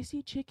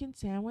spicy chicken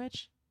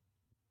sandwich.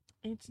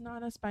 It's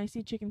not a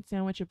spicy chicken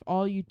sandwich if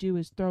all you do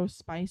is throw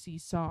spicy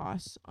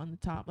sauce on the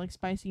top, like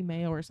spicy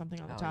mayo or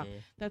something on the top. Yeah.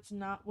 That's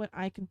not what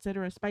I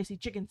consider a spicy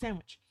chicken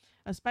sandwich.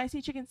 A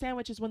spicy chicken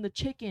sandwich is when the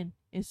chicken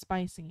is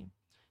spicy.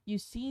 You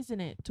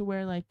season it to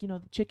where, like,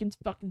 the chicken's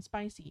fucking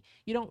spicy.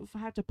 You don't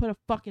have to put a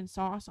fucking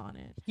sauce on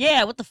it.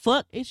 Yeah, what the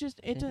fuck? It's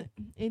just,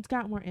 it's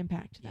got more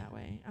impact that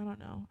way. I don't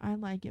know. I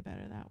like it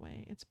better that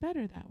way. It's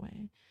better that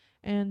way.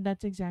 And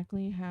that's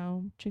exactly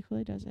how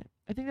Chick-fil-A does it.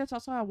 I think that's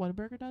also how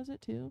Whataburger does it,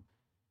 too.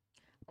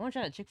 I want to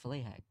try the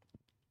Chick-fil-A hack.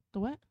 The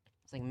what?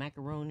 It's like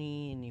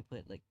macaroni, and you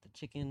put like the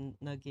chicken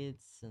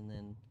nuggets, and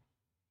then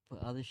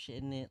put other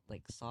shit in it,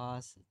 like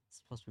sauce. It's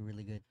supposed to be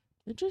really good.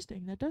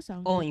 Interesting. That does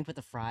sound Oh, good. and you put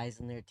the fries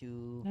in there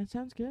too. That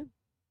sounds good.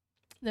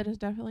 That is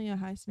definitely a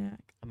high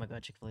snack. Oh my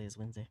god, Chick-fil-A is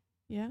Wednesday.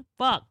 Yeah?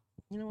 Fuck.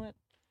 You know what?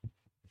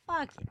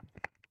 Fuck it.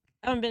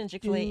 I haven't been to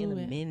Chick-fil-A in Do a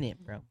it. minute,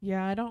 bro.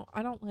 Yeah, I don't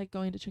like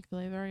going to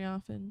Chick-fil-A very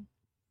often.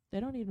 They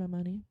don't need my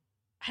money.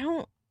 I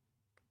don't.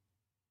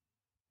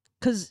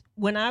 Cause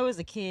when I was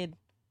a kid,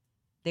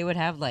 they would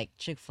have like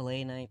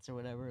Chick-fil-A nights or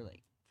whatever,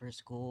 like for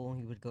school.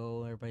 You would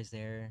go, everybody's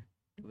there.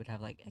 We would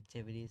have like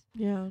activities.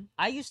 Yeah.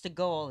 I used to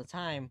go all the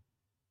time,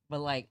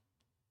 but like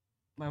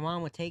my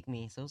mom would take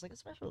me, so it was like a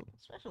special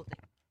thing.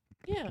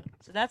 Yeah.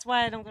 So that's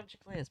why I don't go to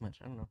Chick-fil-A as much.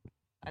 I don't know.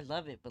 I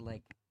love it, but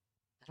like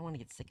I don't want to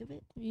get sick of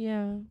it.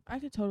 Yeah. I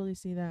could totally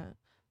see that.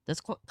 That's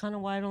kind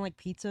of why I don't like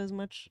pizza as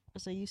much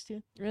as I used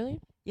to.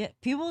 Really? Yeah,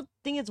 people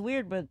think it's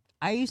weird, but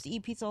I used to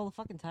eat pizza all the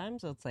fucking time,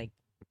 so it's like,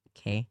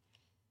 okay,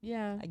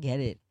 Yeah. I get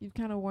it. You've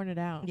kind of worn it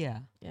out. Yeah,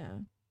 Yeah.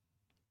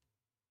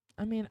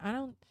 I mean,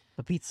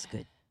 but pizza's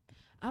good.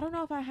 I don't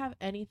know if I have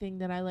anything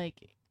that I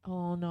like.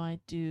 Oh no, I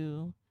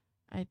do.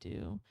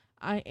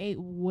 I ate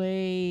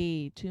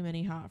way too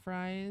many hot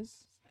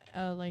fries,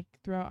 like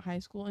throughout high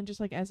school and just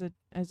like as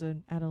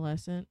an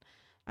adolescent.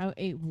 I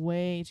ate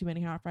way too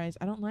many hot fries.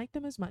 I don't like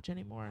them as much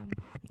anymore.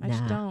 I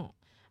just don't.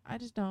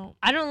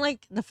 I don't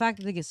like the fact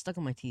that they get stuck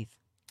in my teeth.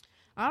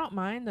 I don't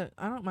mind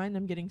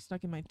them getting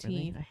stuck in my Really?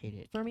 teeth. I hate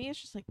it. For me,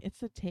 it's just like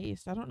it's the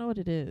taste. I don't know what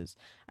it is.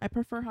 I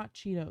prefer hot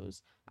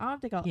Cheetos. I don't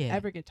think I'll Yeah.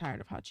 ever get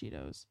tired of hot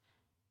Cheetos.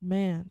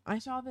 Man, I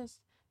saw this.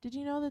 Did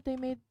you know that they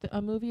made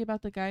a movie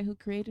about the guy who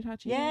created hot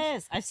Cheetos?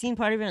 Yes, I've seen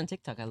part of it on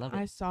TikTok. I love it.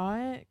 I saw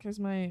it because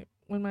when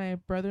my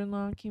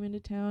brother-in-law came into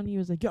town, he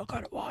was like, "Y'all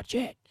gotta watch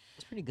it."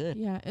 It's pretty good.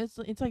 Yeah, it's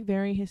like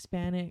very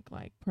Hispanic,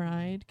 like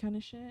pride kind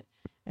of shit,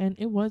 and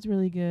it was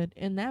really good.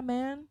 And that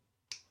man,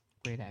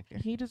 Great actor.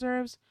 he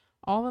deserves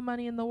all the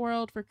money in the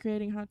world for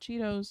creating hot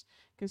Cheetos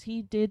because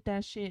he did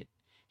that shit.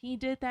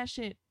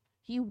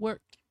 He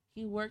worked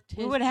He worked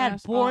We his would have had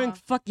ass boring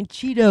off. fucking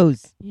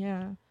Cheetos.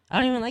 Yeah. I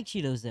don't even like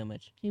Cheetos that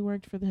much. He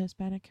worked for the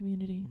Hispanic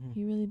community. Mhm.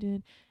 He really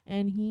did.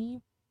 And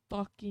he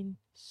fucking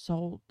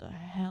sold the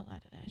hell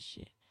out of that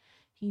shit.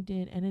 He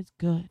did, and it's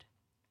good.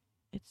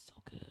 It's so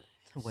good.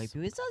 White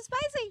people, it's so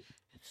spicy.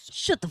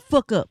 Shut the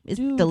fuck up. It's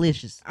Dude.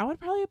 delicious. I would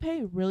probably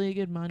pay really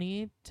good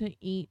money to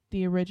eat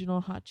the original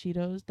hot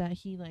Cheetos that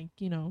he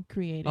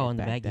created. Oh, in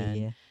the back bag, yeah, then.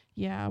 yeah.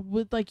 Yeah,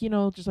 with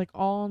just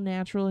all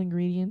natural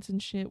ingredients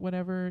and shit,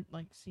 whatever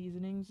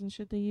seasonings and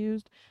shit they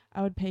used.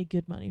 I would pay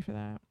good money for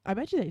that. I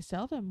bet you they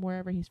sell them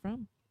wherever he's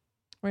from.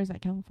 Where is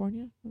that?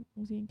 California?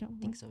 Was he in I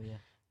California? think so, yeah.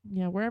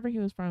 Yeah, wherever he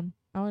was from.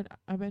 I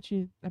bet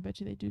you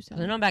they do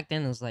sell. I know back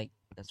then it was like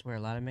that's where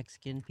a lot of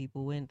Mexican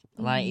people went.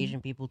 A lot of Mhm.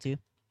 Asian people too.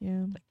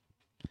 Yeah.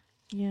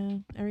 Yeah.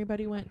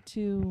 Everybody went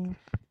to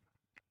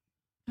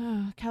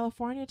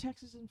California,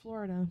 Texas, and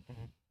Florida.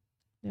 Mhm.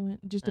 They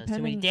went just There's too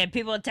many depending damn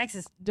people in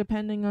Texas.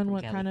 depending on From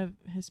what Cali. kind of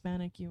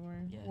Hispanic you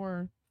were Yeah.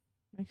 or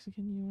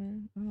Mexican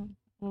you were.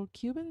 Well,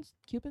 Cubans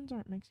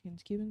aren't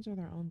Mexicans. Cubans are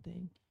their own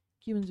thing.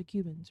 Cubans are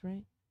Cubans,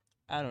 right?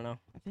 I don't know.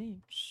 I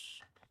think.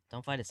 Shh.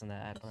 Don't fight us on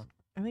that. I don't know.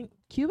 I think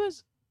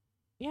Cuba's.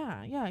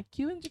 Yeah.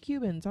 Cubans are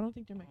Cubans. I don't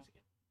think they're Mexican.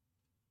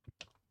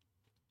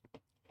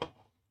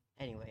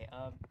 Anyway,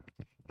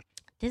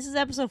 this is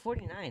episode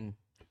 49.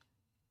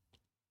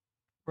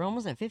 We're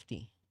almost at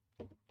 50.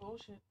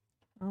 Bullshit.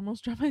 I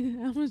almost dropped my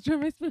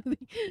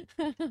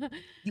smoothie.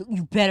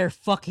 You better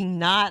fucking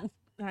not.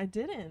 I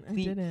didn't.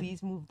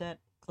 Please move that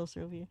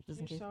closer over here, just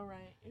in You're case. so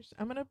right.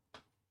 I'm gonna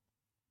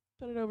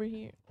put it over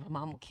here. My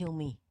mom will kill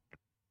me.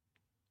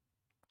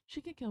 She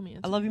could kill me.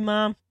 I love you,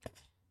 mom.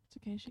 It's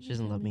okay. She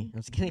doesn't love me. I'm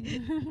just kidding.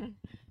 kidding.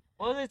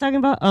 What was I talking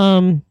about?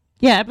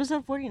 Yeah,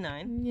 episode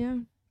 49. Yeah.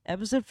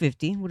 Episode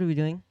 50. What are we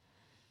doing?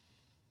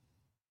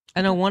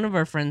 I know one of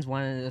our friends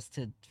wanted us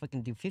to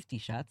fucking do 50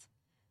 shots.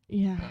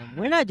 Yeah.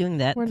 We're not doing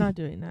that. We're not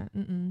doing that.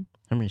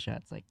 How many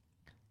shots? Like,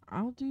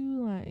 I'll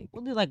do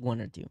we'll do like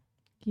one or two.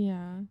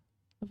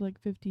 of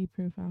 50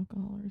 proof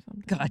alcohol or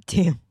something. God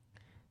damn.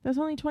 That's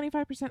only 25%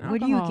 alcohol. Where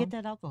do you get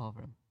that alcohol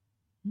from?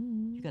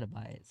 Mm. You gotta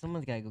buy it.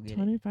 Someone's gotta go get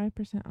it.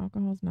 25%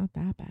 alcohol is not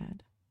that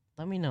bad.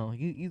 Let me know.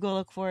 You go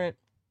look for it.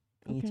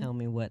 And Okay. you tell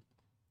me what.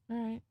 All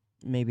right.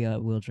 Maybe I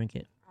will drink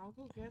it. I'll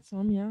go get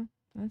some. Yeah,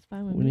 that's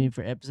fine with What do me. you need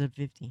for episode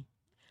 50?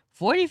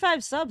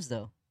 45 subs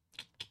though.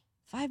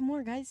 5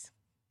 more, guys.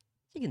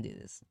 You can do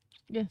this.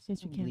 Yes, I we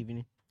can. believe in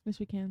you. Yes,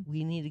 we can.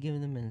 We need to give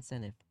them an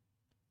incentive.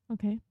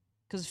 Okay.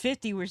 Because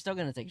 50, we're still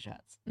gonna take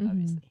shots. Mhm,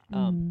 Obviously.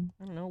 mhm.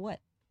 I don't know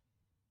what.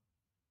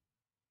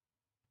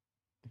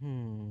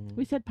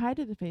 We said pie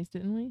to the face,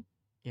 didn't we?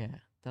 Yeah,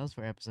 that was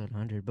for episode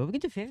 100, but we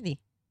can do 50. I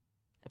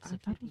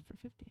Episode thought 50. it was for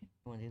 50. You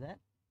want to do that?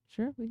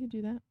 Sure, we could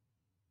do that.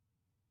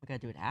 We gotta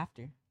do it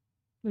after.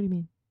 What do you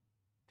mean?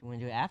 Do you want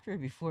to do it after or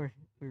before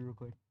we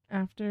record?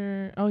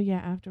 After? Oh yeah,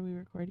 after we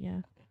record.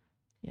 Yeah.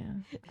 Yeah.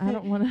 I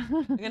don't want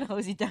I'm to. gonna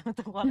hose you down with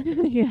the water.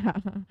 Yeah.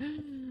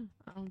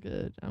 I'm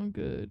good.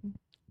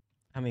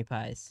 How many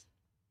pies?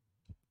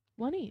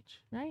 One each,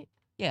 right?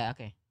 Yeah,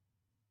 okay.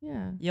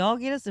 Yeah. Y'all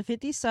get us to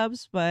 50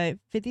 subs by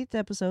 50th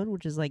episode,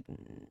 which is like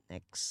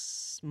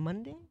next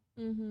Monday?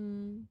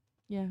 Mhm.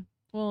 Yeah.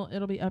 Well,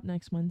 it'll be up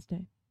next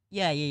Wednesday.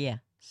 Yeah.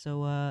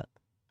 So,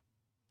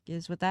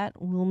 guess with that,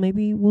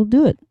 we'll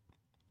do it.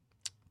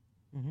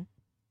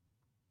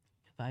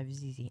 5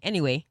 is easy.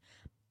 Anyway,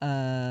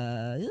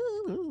 damn.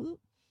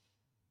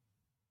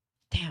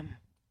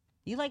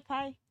 You like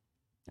pie?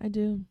 I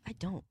do. I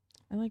don't.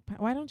 I like pie.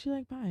 Why don't you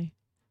like pie?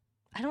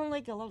 I don't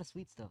like a lot of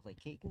sweet stuff, like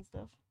cake and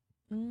stuff.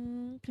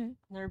 Okay.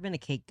 Never been a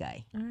cake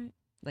guy. All right.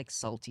 Like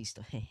salty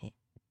stuff.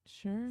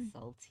 Sure.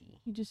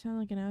 Salty. You just sound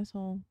like an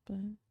asshole, but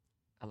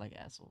I like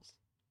assholes.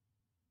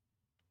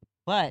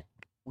 But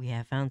we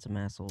have found some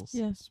assholes.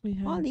 yes, we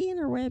have. On the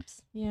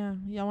interwebs. Yeah.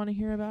 Y'all want to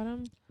hear about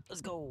them?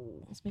 Let's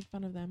go. Let's make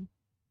fun of them.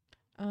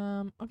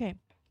 Okay.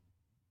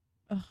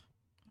 Ugh.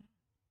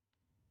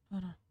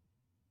 Hold on.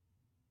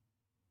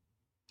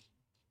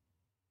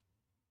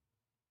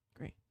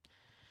 Great.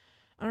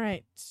 All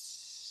right.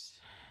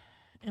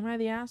 Am I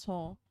the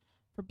asshole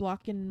for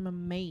blocking my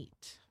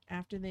mate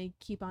after they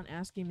keep on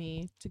asking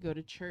me to go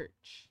to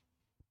church?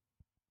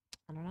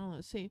 I don't know.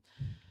 Let's see.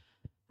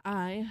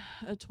 I,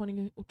 a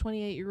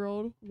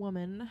 28-year-old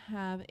woman,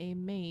 have a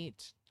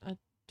mate, a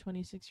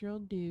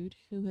 26-year-old dude,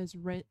 who has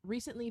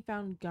recently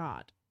found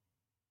God.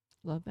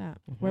 Love that.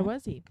 Where Mhm.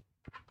 was he?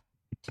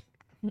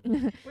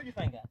 Where'd you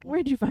find that?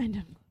 Where'd you find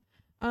him?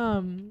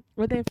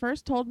 When they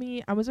first told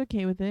me, I was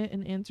okay with it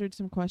and answered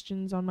some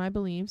questions on my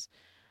beliefs.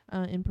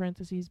 In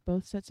parentheses,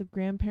 both sets of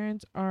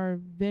grandparents are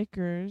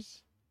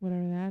vicars,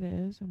 whatever that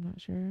is. I'm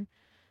not sure.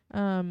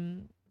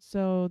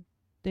 So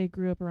they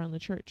grew up around the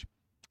church.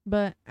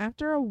 But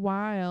after a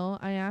while,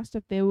 I asked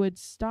if they would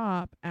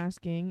stop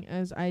asking,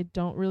 as I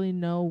don't really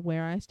know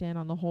where I stand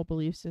on the whole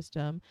belief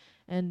system,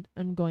 and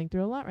I'm going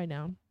through a lot right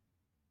now.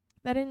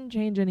 That didn't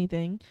change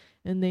anything,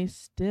 and they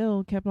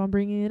still kept on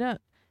bringing it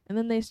up. And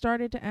then they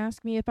started to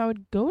ask me if I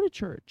would go to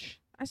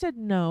church. I said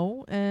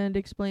no, and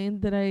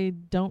explained that I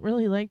don't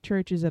really like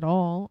churches at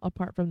all,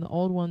 apart from the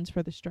old ones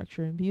for the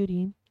structure and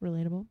beauty.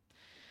 Relatable.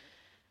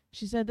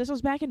 She said this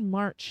was back in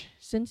March.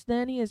 Since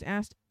then, he has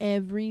asked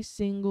every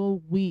single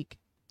week.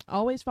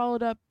 Always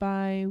followed up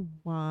by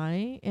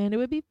why, and it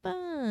would be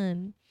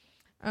fun.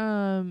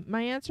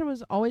 My answer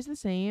was always the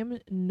same,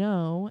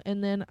 no.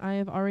 And then I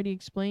have already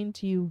explained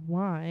to you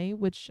why,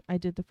 which I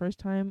did the first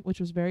time, which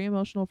was very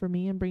emotional for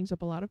me and brings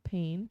up a lot of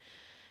pain.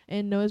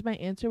 And no is my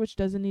answer, which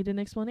doesn't need an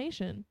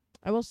explanation.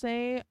 I will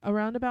say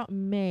around about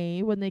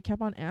May, when they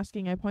kept on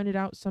asking, I pointed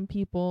out some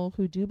people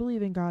who do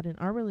believe in God and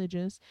are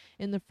religious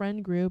in the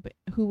friend group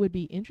who would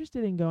be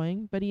interested in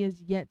going, but he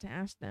has yet to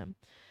ask them.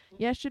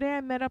 Yesterday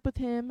I met up with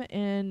him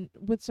and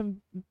with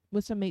some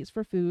mates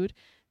for food.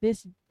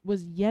 This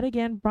was yet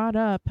again brought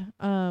up.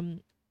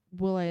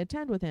 Will I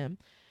attend with him?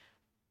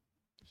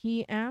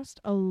 He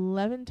asked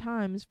 11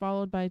 times,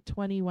 followed by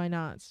 20 why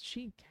nots.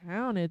 She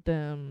counted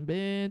them,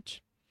 bitch.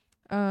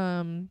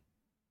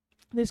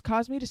 This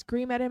caused me to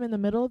scream at him in the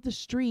middle of the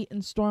street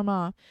and storm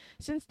off.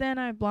 Since then,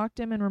 I've blocked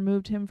him and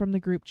removed him from the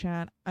group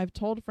chat. I've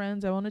told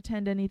friends I won't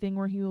attend anything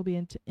where he will be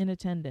in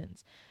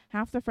attendance.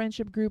 Half the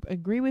friendship group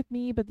agree with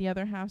me, but the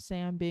other half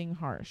say I'm being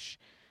harsh.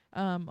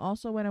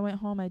 Also, when I went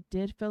home, I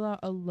did fill out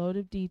a load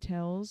of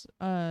details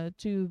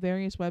to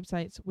various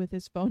websites with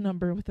his phone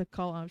number with a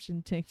call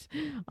option ticked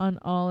on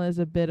all as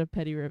a bit of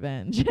petty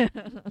revenge.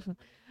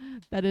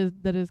 That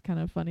is kind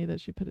of funny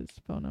that she put his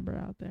phone number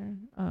out there.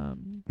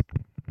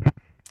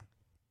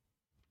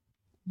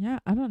 Yeah,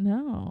 I don't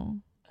know.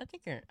 I don't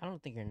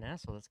think you're an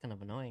asshole. That's kind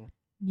of annoying.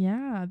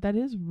 Yeah, that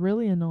is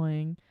really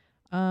annoying.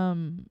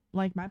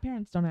 Like my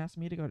parents don't ask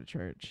me to go to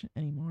church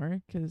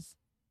anymore because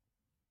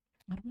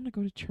I don't want to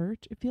go to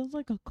church. It feels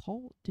like a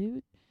cult,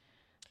 dude.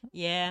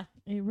 Yeah.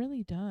 It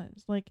really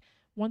does. Like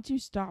once you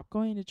stop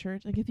going to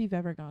church, like if you've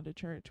ever gone to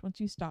church, once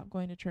you stop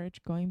going to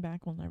church, going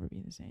back will never be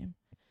the same.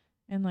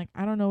 And like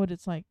I don't know what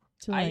it's like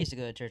to I used to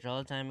go to church all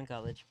the time in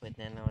college, but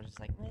then I was just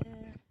like,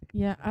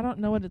 yeah, I don't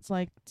know what it's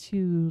like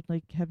to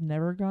like have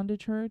never gone to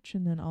church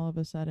and then all of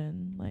a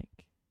sudden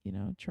like, you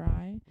know,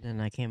 try. Then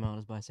I came out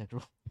as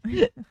bisexual.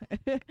 Yeah.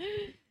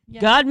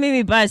 God made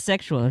me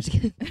bisexual. I'm just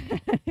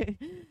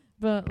kidding.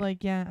 But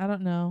like, yeah, I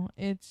don't know.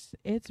 It's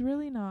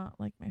really not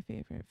like my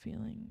favorite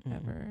feeling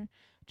ever.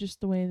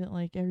 Just the way that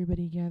like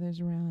everybody gathers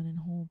around and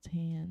holds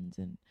hands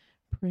and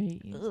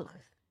prays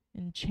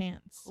and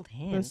chants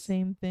the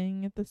same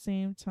thing at the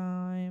same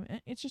time.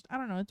 It's just I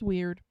don't know. It's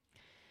weird.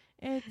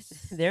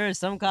 There are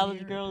some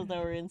college girls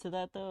that were into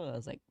that though. I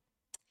was like,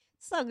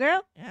 "What's up,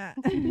 girl? Yeah.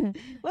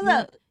 What's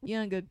up? You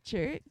wanna go to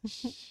church?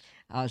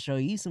 I'll show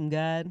you some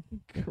God."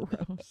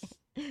 Gross.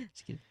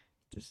 Just kidding.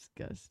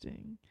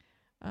 Disgusting.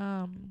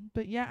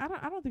 But yeah,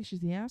 I don't think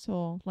she's the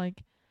asshole.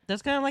 Like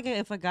that's kind of like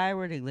if a guy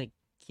were to like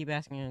keep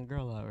asking a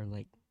girl out or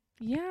like.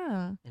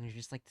 Yeah. And you're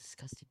just like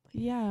disgusted by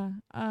it. Yeah.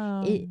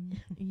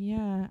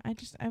 Yeah.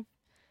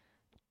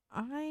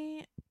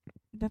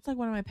 That's like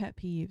one of my pet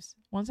peeves.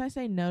 Once I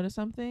say no to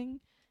something,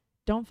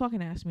 don't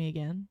fucking ask me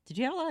again. Did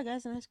you have a lot of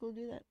guys in high school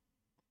do that?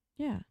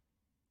 Yeah.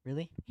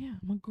 Really? Yeah,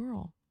 I'm a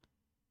girl.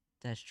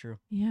 That's true.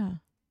 Yeah.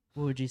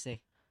 What would you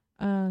say?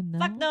 No.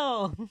 Fuck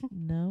no.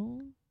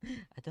 No.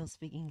 I don't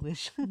speak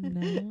English.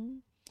 No.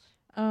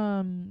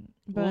 But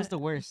what was the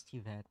worst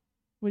you've had?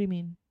 What do you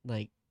mean?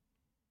 Like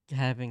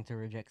having to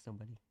reject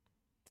somebody.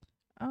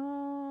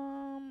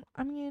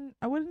 I mean,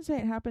 I wouldn't say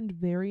it happened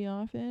very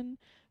often,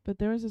 but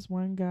there was this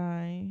one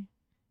guy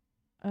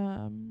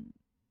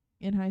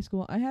in high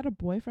school. I had a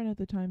boyfriend at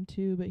the time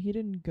too, but he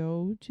didn't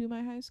go to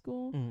my high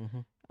school.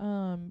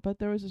 But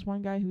there was this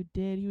one guy who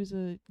did. He was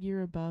a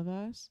year above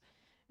us,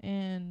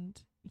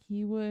 and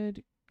he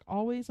would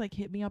always like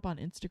hit me up on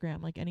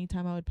Instagram. Like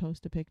anytime I would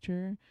post a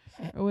picture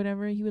or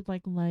whatever, he would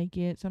like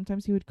it.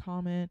 Sometimes he would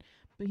comment,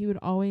 but he would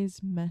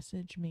always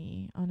message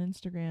me on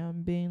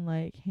Instagram being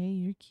like, "Hey,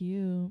 you're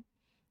cute.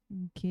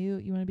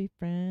 Cute. You want to be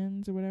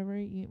friends or whatever?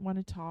 You want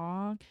to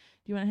talk? Do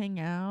you want to hang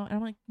out?" And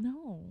I'm like,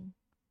 "No,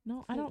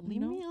 I don't.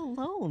 Leave me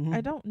alone.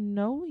 I don't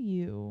know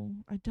you.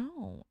 I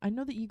don't. I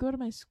know that you go to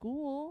my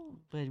school,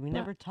 but we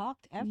never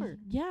talked ever.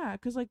 Yeah,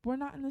 'cause like we're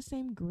not in the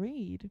same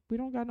grade. We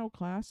don't got no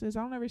classes.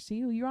 I don't ever see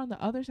you. You're on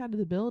the other side of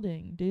the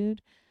building,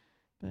 dude."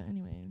 But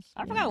anyways,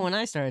 I forgot when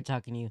I started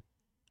talking to you.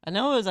 I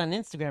know it was on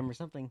Instagram or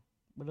something,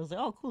 but I was like,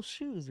 "Oh, cool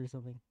shoes" or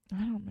something. I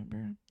don't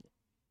remember.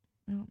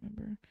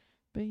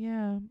 But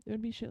yeah, it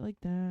would be shit like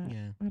that.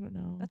 Yeah. I don't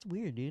know. That's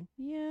weird, dude.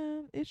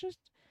 Yeah,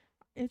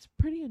 it's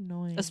pretty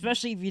annoying.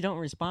 Especially if you don't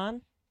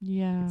respond.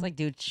 Yeah. It's like,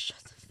 dude, shut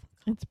the fuck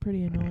up. It's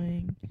pretty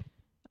annoying.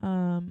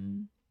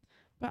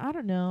 But I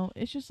don't know.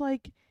 It's just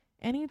like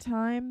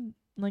anytime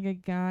like a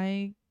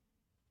guy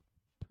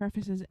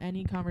prefaces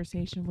any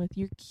conversation with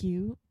 "you're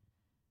cute,"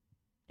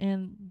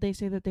 and they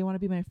say that they want to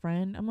be my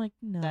friend, I'm like,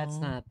 no. That's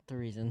not the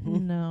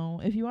reason. No.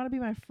 If you want to be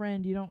my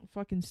friend, you don't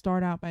fucking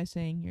start out by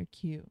saying "you're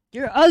cute."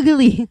 You're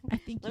ugly. I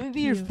think Let you're me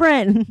be cute. your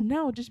friend.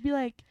 No, just be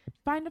like,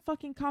 find a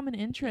fucking common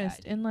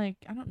interest and like,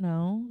 I don't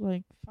know,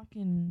 like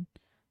fucking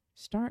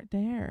start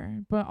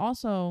there. But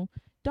also,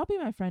 don't be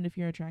my friend if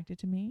you're attracted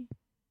to me.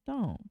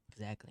 Don't.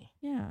 Exactly.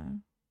 Yeah.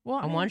 Well,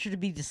 I want you to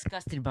be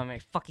disgusted by my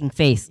fucking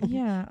face.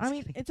 Yeah, I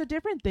mean, it's a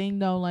different thing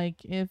though.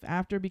 Like if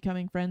after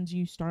becoming friends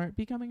you start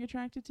becoming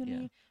attracted to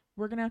me,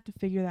 we're gonna have to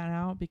figure that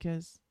out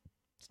because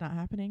it's not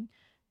happening.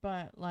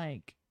 But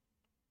like,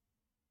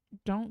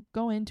 don't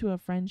go into a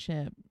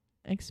friendship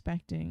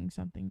expecting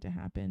something to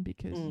happen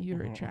because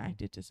you're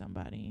attracted to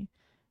somebody.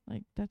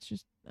 Like, that's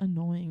just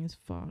annoying as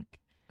fuck.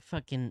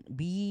 Fucking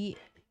be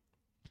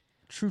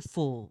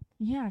truthful.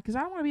 Yeah, because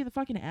I don't want to be the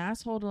fucking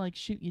asshole to like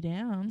shoot you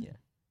down. Yeah.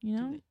 You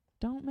know,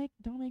 don't make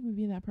me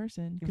be that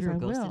person. Have you ever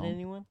ghosted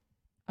anyone?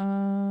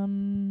 I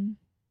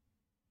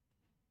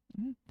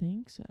don't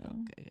think so.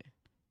 Okay.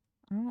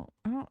 I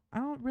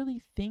don't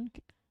really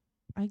think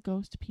I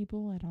ghost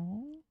people at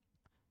all.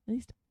 At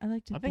least I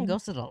like to. I've been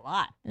ghosted a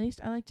lot. At least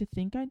I like to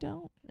think I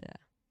don't. Yeah.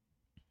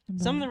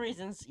 But Some of the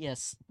reasons,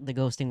 yes, the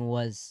ghosting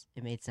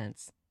it made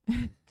sense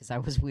because I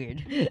was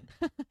weird.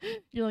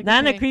 You're like,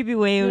 not okay. in a creepy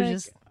way. It You're was like,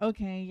 just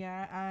okay,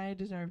 yeah, I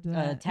deserved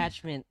that.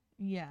 attachment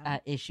yeah.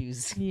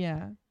 issues.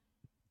 Yeah.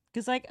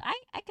 Because like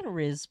I can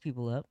riz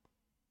people up.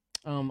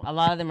 A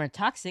lot of them are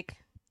toxic,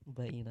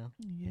 but you know.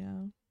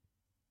 Yeah.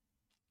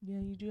 Yeah,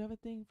 you do have a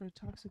thing for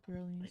toxic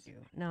girlies. I do.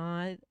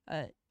 No,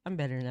 I'm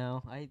better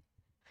now. I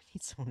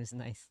need someone who's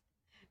nice.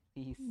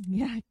 Please.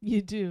 Yeah,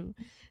 you do.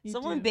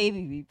 Someone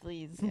baby me,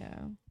 please.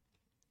 Yeah.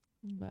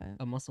 But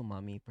A muscle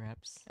mommy,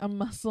 perhaps. a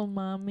muscle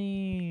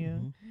mommy.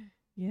 Mhm.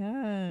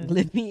 Yeah.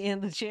 Lift me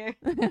in the chair.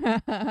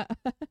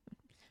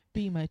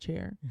 Be my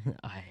chair.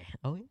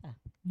 Oh yeah.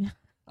 Yeah.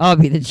 I'll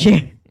be the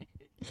chair.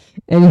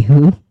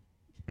 Anywho.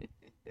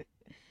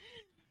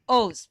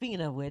 Oh,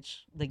 speaking of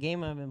which, the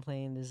game I've been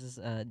playing, this is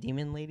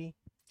Demon Lady.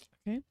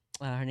 Okay.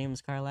 Her name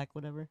is Karlak,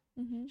 whatever.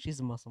 Mm-hmm. She's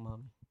a muscle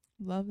mommy.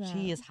 Love that.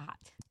 She is hot.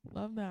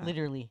 Love that.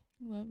 Literally.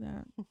 Love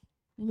that. She's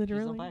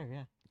Literally. on fire,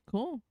 yeah.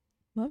 Cool.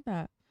 Love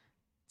that.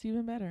 It's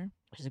even better.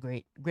 She's a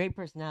great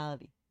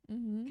personality.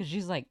 Mm-hmm. Because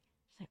she's like,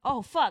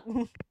 oh, fuck.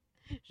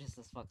 She just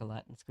says fuck a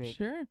lot. It's great.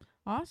 Sure.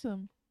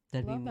 Awesome.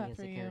 That'd Love be me that as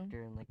for a you.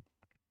 character in like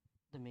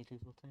the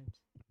Matrix old times.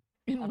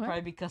 In I'd what?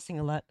 probably be cussing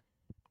a lot.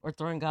 Or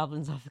throwing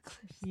goblins off the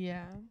cliffs.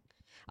 Yeah.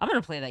 I'm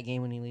going to play that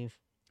game when you leave.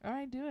 All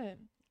right, do it.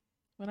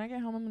 When I get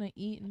home, I'm going to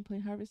eat and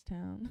play Harvest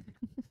Town.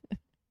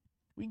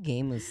 We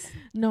gamers.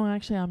 No,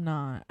 actually, I'm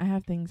not. I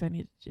have things I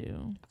need to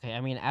do. Okay,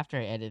 I mean, after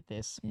I edit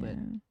this, Yeah. but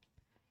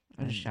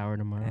I'll just shower I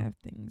tomorrow. have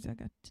things I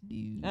got to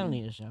do. I don't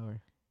need a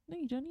shower. No,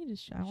 you don't need a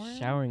shower.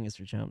 Showering is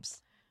for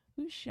chumps.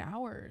 Who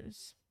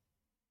showers?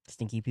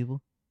 Stinky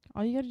people.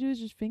 All you got to do is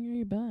just finger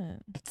your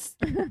butt.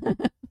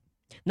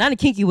 Not in a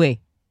kinky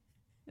way.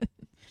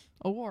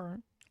 Or.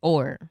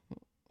 Up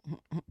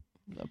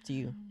to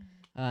you.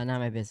 Not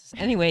my business.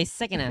 Anyway,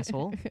 second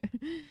asshole.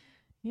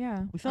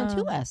 Yeah. We found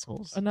two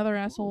assholes. Another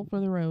asshole for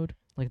the road.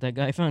 Like that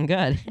guy found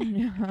God.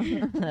 Yeah.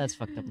 That's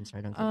fucked up. I'm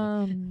sorry. Don't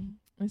kill me.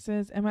 It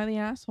says, am I the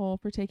asshole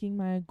for taking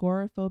my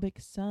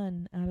agoraphobic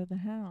son out of the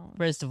house?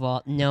 First of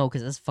all, no,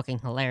 because that's fucking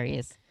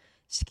hilarious.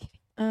 Just kidding.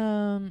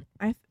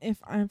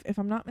 If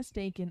I'm not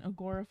mistaken,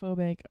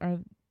 agoraphobic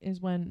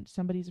is when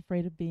somebody's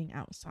afraid of being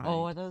outside.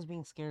 Oh, I thought I was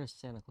being scared of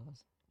Santa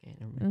Claus. Okay,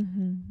 never mind.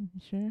 Mm-hmm.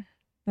 Sure.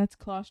 That's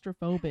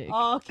claustrophobic.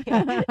 Oh, okay.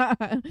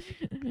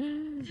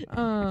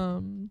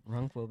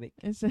 Wrong phobic.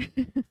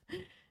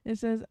 It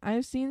says,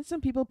 I've seen some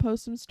people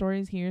post some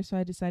stories here, so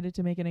I decided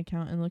to make an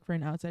account and look for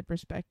an outside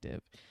perspective.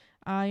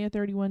 I, a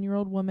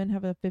 31-year-old woman,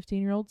 have a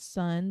 15-year-old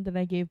son that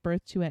I gave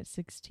birth to at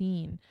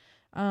 16.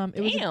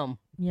 Damn.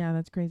 Yeah,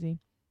 that's crazy.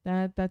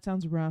 That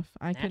sounds rough.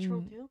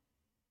 Natural too?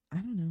 I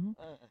don't know.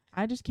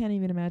 I just can't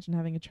even imagine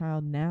having a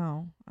child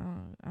now.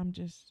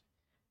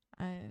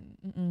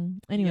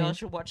 Anyway. Y'all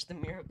should watch The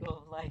Miracle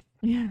of Life.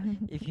 Yeah.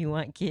 If you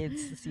want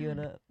kids to see what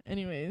up.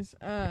 Anyways,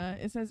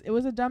 it says, it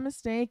was a dumb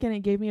mistake and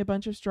it gave me a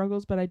bunch of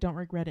struggles, but I don't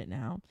regret it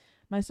now.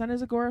 My son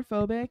is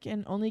agoraphobic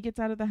and only gets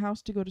out of the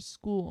house to go to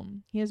school.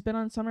 He has been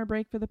on summer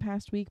break for the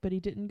past week, but he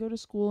didn't go to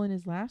school in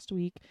his last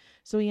week,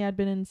 so he had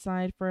been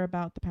inside for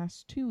about the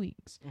past 2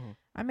 weeks. Mm-hmm.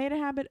 I made a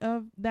habit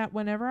of that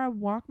whenever I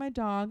walk my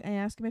dog, I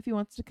ask him if he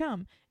wants to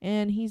come,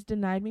 and he's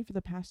denied me for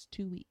the past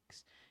 2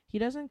 weeks. He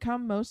doesn't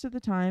come most of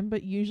the time,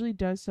 but usually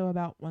does so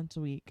about once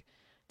a week.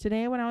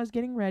 Today, when I was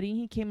getting ready,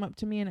 he came up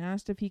to me and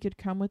asked if he could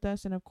come with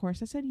us, and of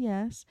course I said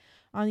yes.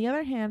 On the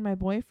other hand, my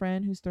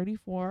boyfriend, who's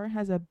 34,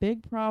 has a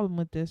big problem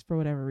with this for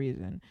whatever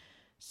reason.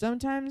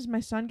 Sometimes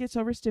my son gets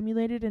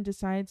overstimulated and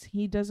decides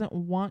he doesn't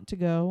want to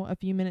go a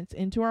few minutes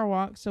into our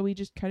walk, so we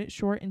just cut it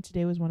short, and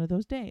today was one of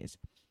those days.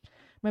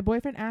 My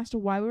boyfriend asked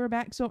why we were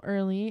back so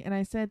early, and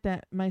I said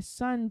that my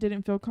son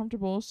didn't feel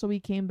comfortable, so he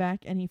came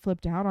back and he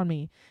flipped out on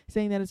me,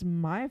 saying that it's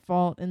my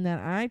fault and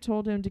that I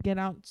told him to get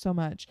out so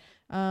much.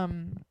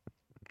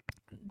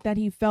 That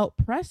he felt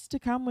pressed to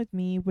come with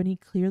me when he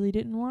clearly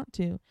didn't want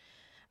to.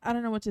 I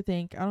don't know what to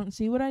think. I don't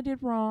see what I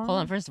did wrong. Hold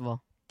on, first of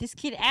all, this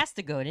kid asked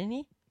to go, didn't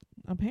he?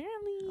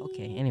 Apparently.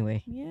 Okay,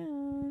 anyway.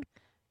 Yeah.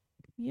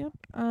 Yep.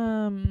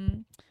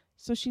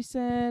 So she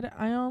said,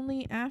 I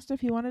only asked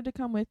if he wanted to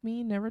come with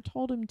me, never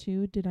told him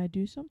to. Did I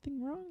do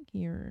something wrong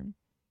here?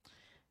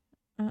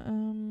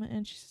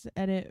 And she says,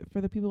 edit, for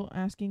the people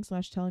asking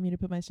 / telling me to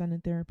put my son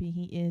in therapy,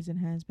 he is and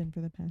has been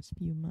for the past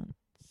few months.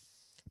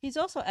 He is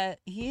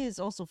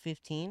also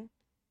 15.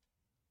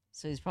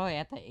 So he's probably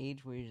at that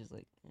age where you're just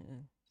like, eh.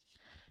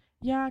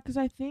 Yeah, because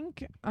I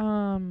think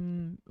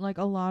like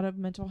a lot of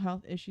mental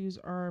health issues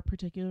are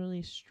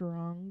particularly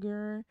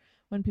stronger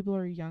when people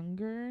are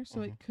younger. So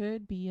Hmm. it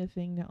could be a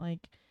thing that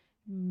like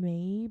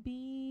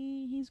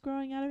maybe he's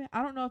growing out of it.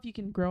 I don't know if you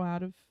can grow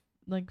out of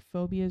like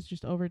phobias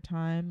just over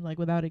time, like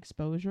without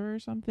exposure or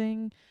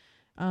something.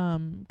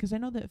 Because I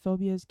know that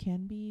phobias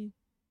can be,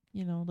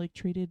 like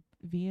treated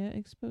via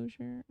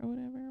exposure or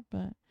whatever.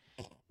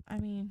 But I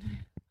mean,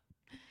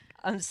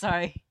 I'm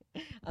sorry.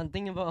 I'm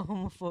thinking about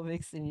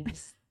homophobics, and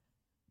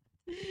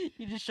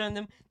you just showing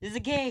them there's a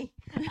gay.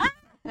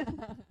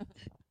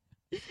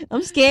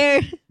 I'm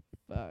scared.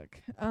 fuck.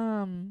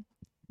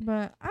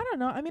 But I don't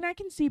know. I mean, I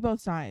can see both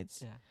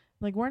sides. Yeah.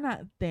 Like we're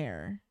not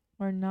there.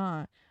 We're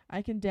not.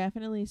 I can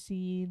definitely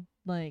see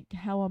like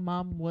how a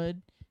mom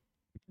would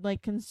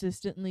like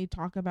consistently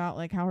talk about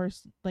like how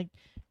like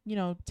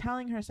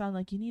telling her son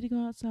like you need to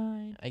go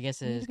outside. I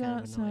guess it You need is to go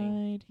kind of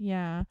annoying. outside.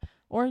 Yeah.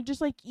 Or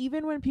just like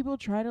even when people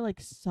try to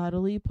like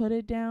subtly put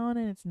it down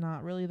and it's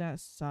not really that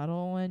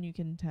subtle and you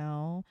can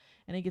tell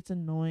and it gets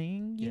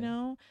annoying, you Yeah.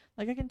 know?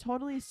 Like I can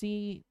totally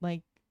see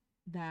like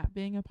that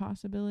being a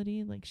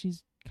possibility. Like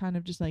she's kind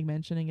of just like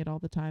mentioning it all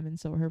the time and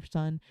so her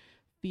son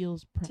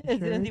feels And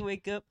then they pressured.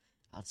 wake up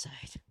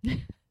outside.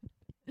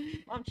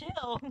 Mom,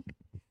 chill.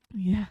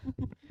 Yeah.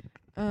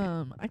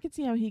 I could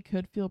see how he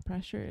could feel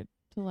pressured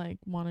to like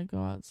want to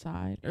go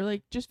outside or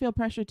like just feel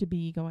pressured to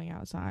be going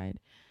outside.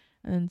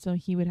 And so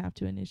he would have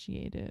to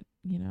initiate it,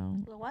 you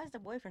know. Well, why does the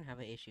boyfriend have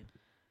an issue?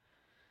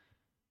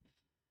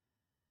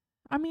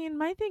 I mean,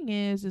 my thing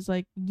is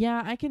like,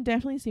 yeah, I can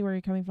definitely see where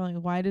you're coming from.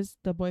 Like, why does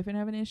the boyfriend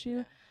have an issue?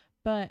 Yeah.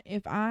 But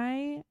if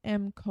I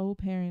am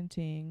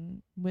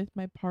co-parenting with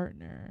my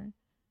partner,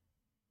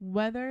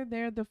 whether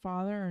they're the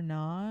father or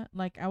not,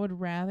 like I would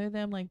rather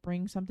them like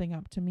bring something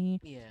up to me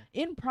Yeah.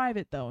 in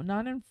private though,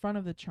 not in front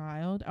of the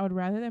child. I would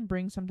rather them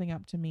bring something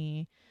up to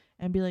me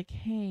and be like,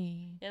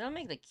 "Hey, Yeah, don't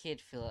make the kid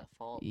feel at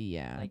fault.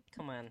 yeah, Like,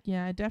 come on.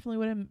 yeah, I definitely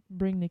wouldn't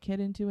bring the kid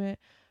into it."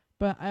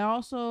 But I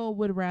also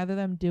would rather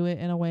them do it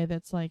in a way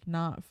that's like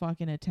not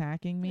fucking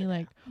attacking me. Yeah.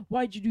 Like,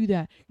 why'd you do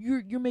that?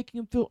 You're making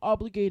him feel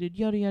obligated.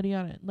 Yada yada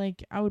yada.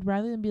 Like, I would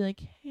rather them be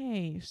like,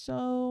 hey,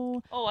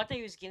 so Oh, I thought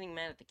he was getting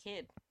mad at the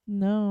kid. He's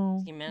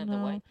no, getting mad at the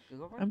no. wife,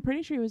 girlfriend. I'm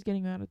pretty sure he was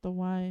getting mad at the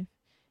wife.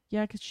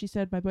 Yeah, 'cause she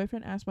said my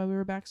boyfriend asked why we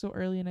were back so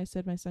early, and I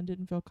said my son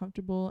didn't feel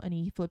comfortable, and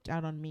he flipped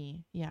out on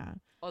me. Yeah,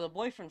 Oh, the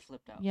boyfriend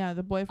flipped out. yeah. The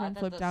I boyfriend thought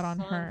flipped the out on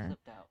son her.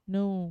 flipped out.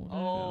 No, no,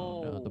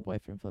 no, no, no. The Oh.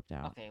 boyfriend flipped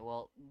out. Okay,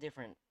 well,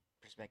 different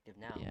perspective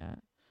now. Yeah.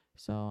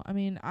 So I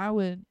mean, I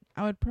would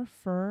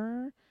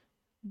prefer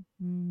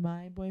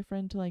my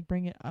boyfriend to like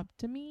bring it up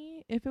to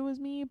me if it was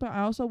me, but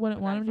I also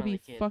wouldn't But not want in him to front be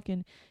of the kid.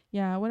 fucking.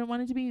 Yeah, I wouldn't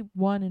want it to be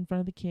one in front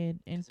of the kid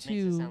and Because it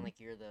makes it sound two. like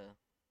you're the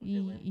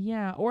villain.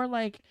 Yeah, or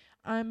like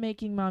I'm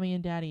making mommy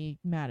and daddy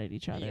mad at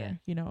each Yeah.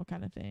 other,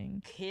 kind of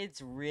thing.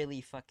 Kids really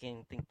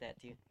fucking think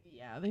that too.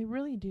 Yeah, they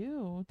really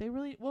do. They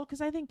really well,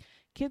 because I think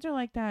kids are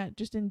like that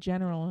just in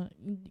general,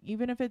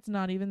 even if it's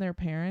not even their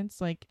parents.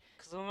 Like,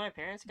 Because when my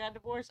parents got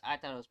divorced, I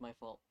thought it was my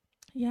fault.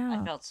 I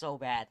yeah, felt so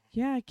bad.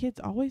 yeah, kids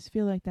always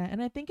feel like that,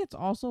 and I think it's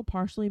also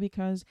partially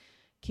because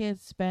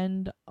kids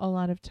spend a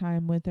lot of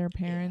time with their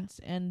parents,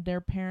 and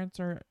their parents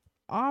are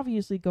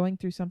obviously going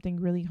through something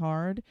really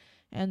hard,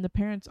 and the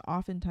parents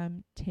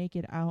oftentimes take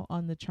it out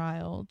on the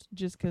child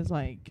just because,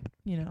 like,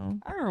 I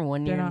remember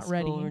one they're year in not school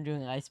we ready. were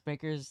doing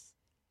icebreakers.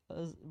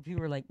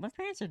 People were like, "My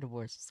parents are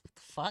divorced." What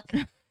the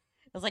fuck?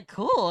 I was like,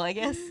 "Cool, I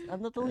guess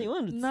I'm not the only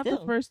one." But Not still.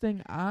 the first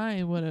thing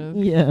I would have.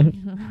 Yeah.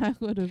 I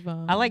would have.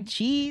 I like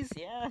cheese.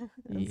 Yeah,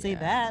 I'd say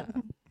that.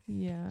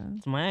 Yeah.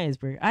 It's my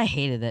icebreaker. I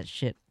hated that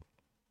shit.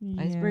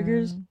 Yeah.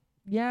 Icebreakers.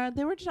 Yeah,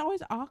 they were just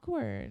always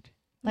awkward.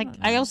 Like, don't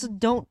I know. also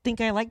don't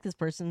think I like this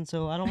person,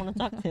 so I don't want to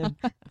talk to him.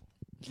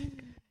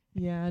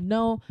 Yeah,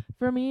 no,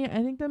 for me,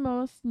 I think the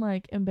most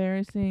like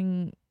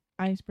embarrassing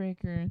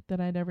icebreaker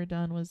that I'd ever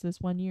done was this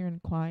one year in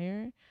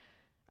choir.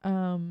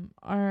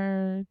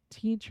 Our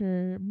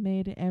teacher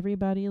made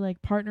everybody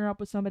like partner up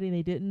with somebody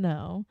they didn't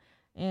know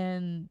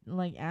and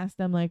like ask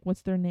them like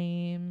what's their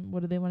name,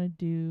 what do they want to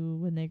do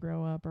when they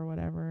grow up or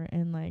whatever,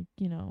 and like,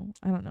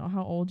 I don't know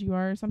how old you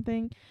are or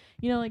something.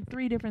 Like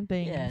three different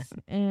things. Yeah.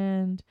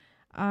 And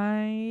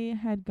I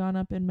had gone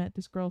up and met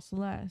this girl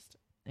Celeste,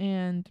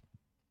 and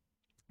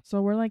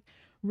so we're like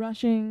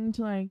rushing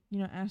to like,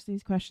 ask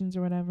these questions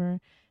or whatever.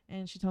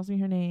 And she tells me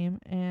her name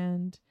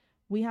and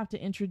we have to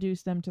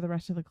introduce them to the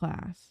rest of the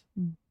class.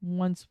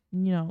 Once,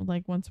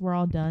 like once we're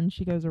all done,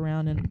 she goes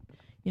around and,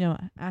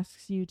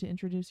 asks you to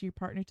introduce your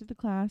partner to the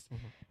class.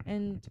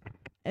 And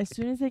as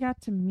soon as they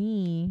got to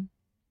me,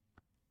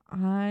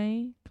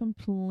 I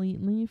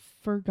completely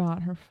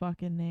forgot her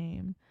fucking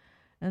name.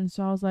 And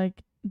so I was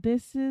like,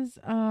 this is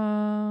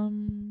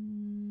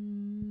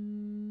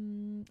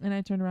and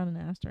I turned around and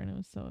asked her, and it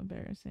was so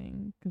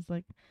embarrassing because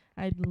like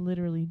I'd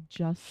literally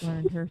just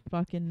learned her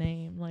fucking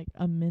name like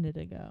a minute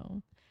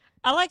ago.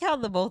 I like how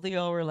the both of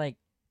y'all were like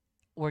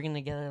working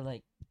together,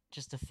 like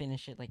just to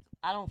finish it. Like,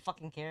 I don't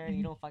fucking care.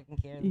 You don't fucking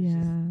care.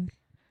 Yeah,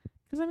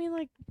 because I mean,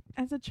 like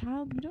as a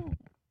child, you don't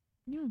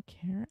You don't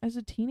care. As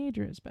a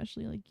teenager,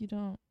 especially, like, you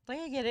don't. Like,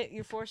 I get it.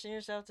 You're forcing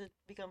yourself to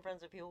become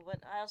friends with people, but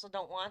I also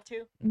don't want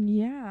to.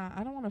 Yeah,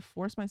 I don't want to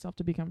force myself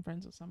to become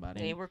friends with Hey,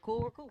 somebody. we're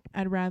cool. We're cool.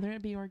 I'd rather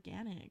it be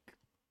organic.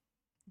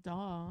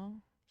 Duh.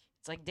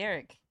 It's like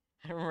Derek.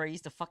 I remember I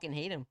used to fucking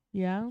hate him.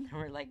 Yeah. And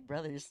we're like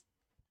brothers.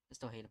 I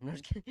still hate him. No,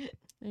 just kidding.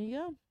 There you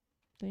go.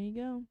 There you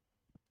go.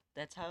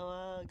 That's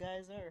how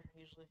guys are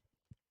usually.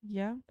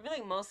 Yeah. I feel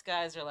like most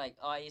guys are like,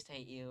 "Oh, I used to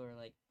hate you," or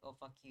like, "Oh,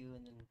 fuck you,"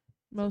 and then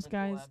Most something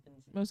cool guys.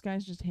 happens. Most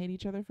guys just hate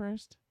each other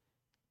first,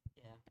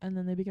 Yeah, and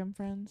then they become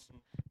friends. Mhm.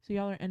 So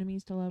y'all are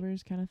enemies to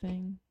lovers, kind of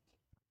thing.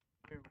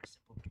 we're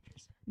simple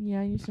creatures.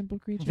 Yeah, you simple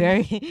creatures.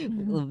 Very,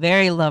 Mhm.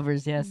 very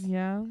lovers. Yes.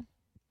 Yeah.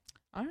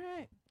 All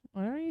right.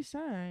 Whatever you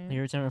say.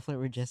 Every time I flirt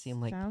with Jesse,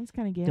 I'm like, sounds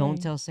kind of gay.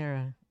 "Don't tell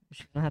Sarah.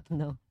 She don't have to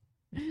know."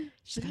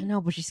 She's like, "I doesn't-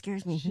 know, but she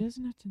scares me." She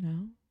doesn't have to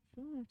know.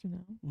 She don't have to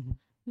know. Mhm.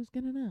 Who's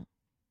gonna know?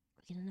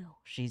 We're gonna know.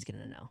 She's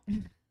gonna know.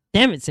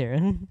 Damn it,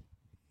 Sarah.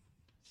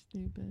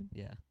 Stupid.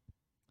 Yeah.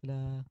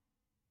 But,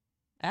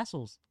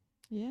 assholes.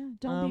 Yeah.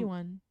 Don't be Um,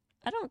 one.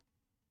 I don't.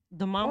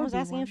 The mom Or was be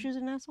asking one. if she was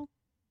an asshole.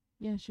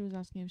 Yeah, she was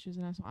asking if she was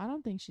an asshole. I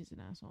don't think she's an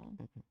asshole.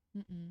 Mhm.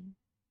 Mm-mm.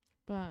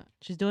 But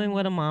She's doing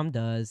what a mom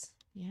does.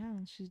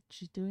 yeah, she's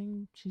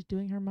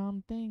doing her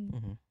mom thing.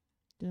 Mhm.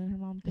 Doing her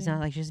mom thing. It's not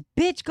like she's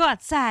bitch. Go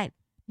outside.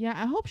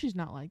 Yeah, I hope she's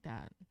not like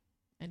that.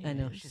 Anyways. I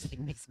know she's like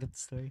mixing up the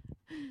story.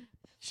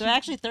 So She- I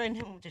actually threatened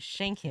him to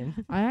shank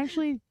him. I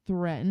actually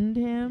threatened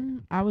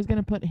him. I was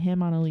gonna put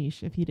him on a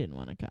leash if he didn't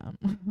want to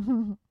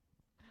come.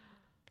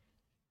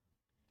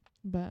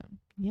 But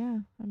yeah,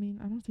 I mean,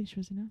 I don't think she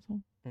was an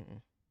asshole.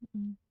 Mm-mm.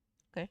 Mm-mm.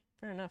 Okay,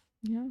 fair enough.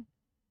 Yeah.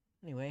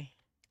 Anyway,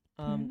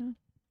 fair enough.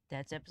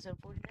 that's episode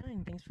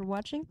 49. Thanks for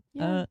watching.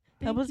 Yeah, Help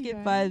thank us you get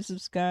guys. 5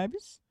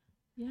 subscribers.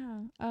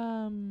 Yeah.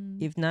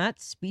 If not,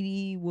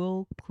 Speedy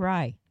will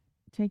cry.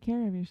 Take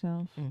care of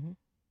yourself. Mm-hmm.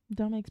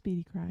 Don't make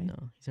Speedy cry.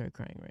 No, he's already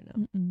crying right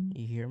now. Mm-mm.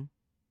 You hear him?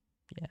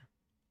 Yeah,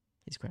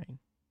 he's crying.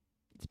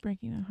 It's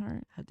breaking my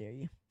heart. How dare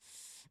you?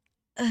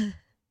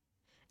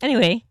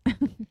 Anyway,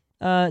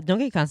 don't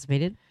get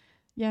constipated.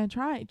 Yeah,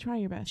 try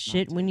your best.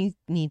 Shit when you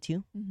need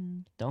to. Mm-hmm.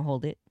 Don't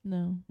hold it.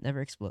 No.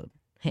 Never explode.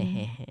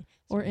 Mhm.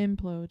 Or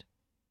implode.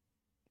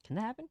 Can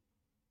that happen?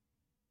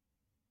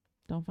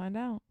 Don't find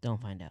out. Don't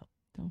find out.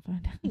 Don't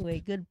find out. Anyway,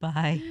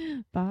 goodbye.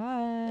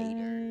 Bye.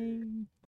 Later.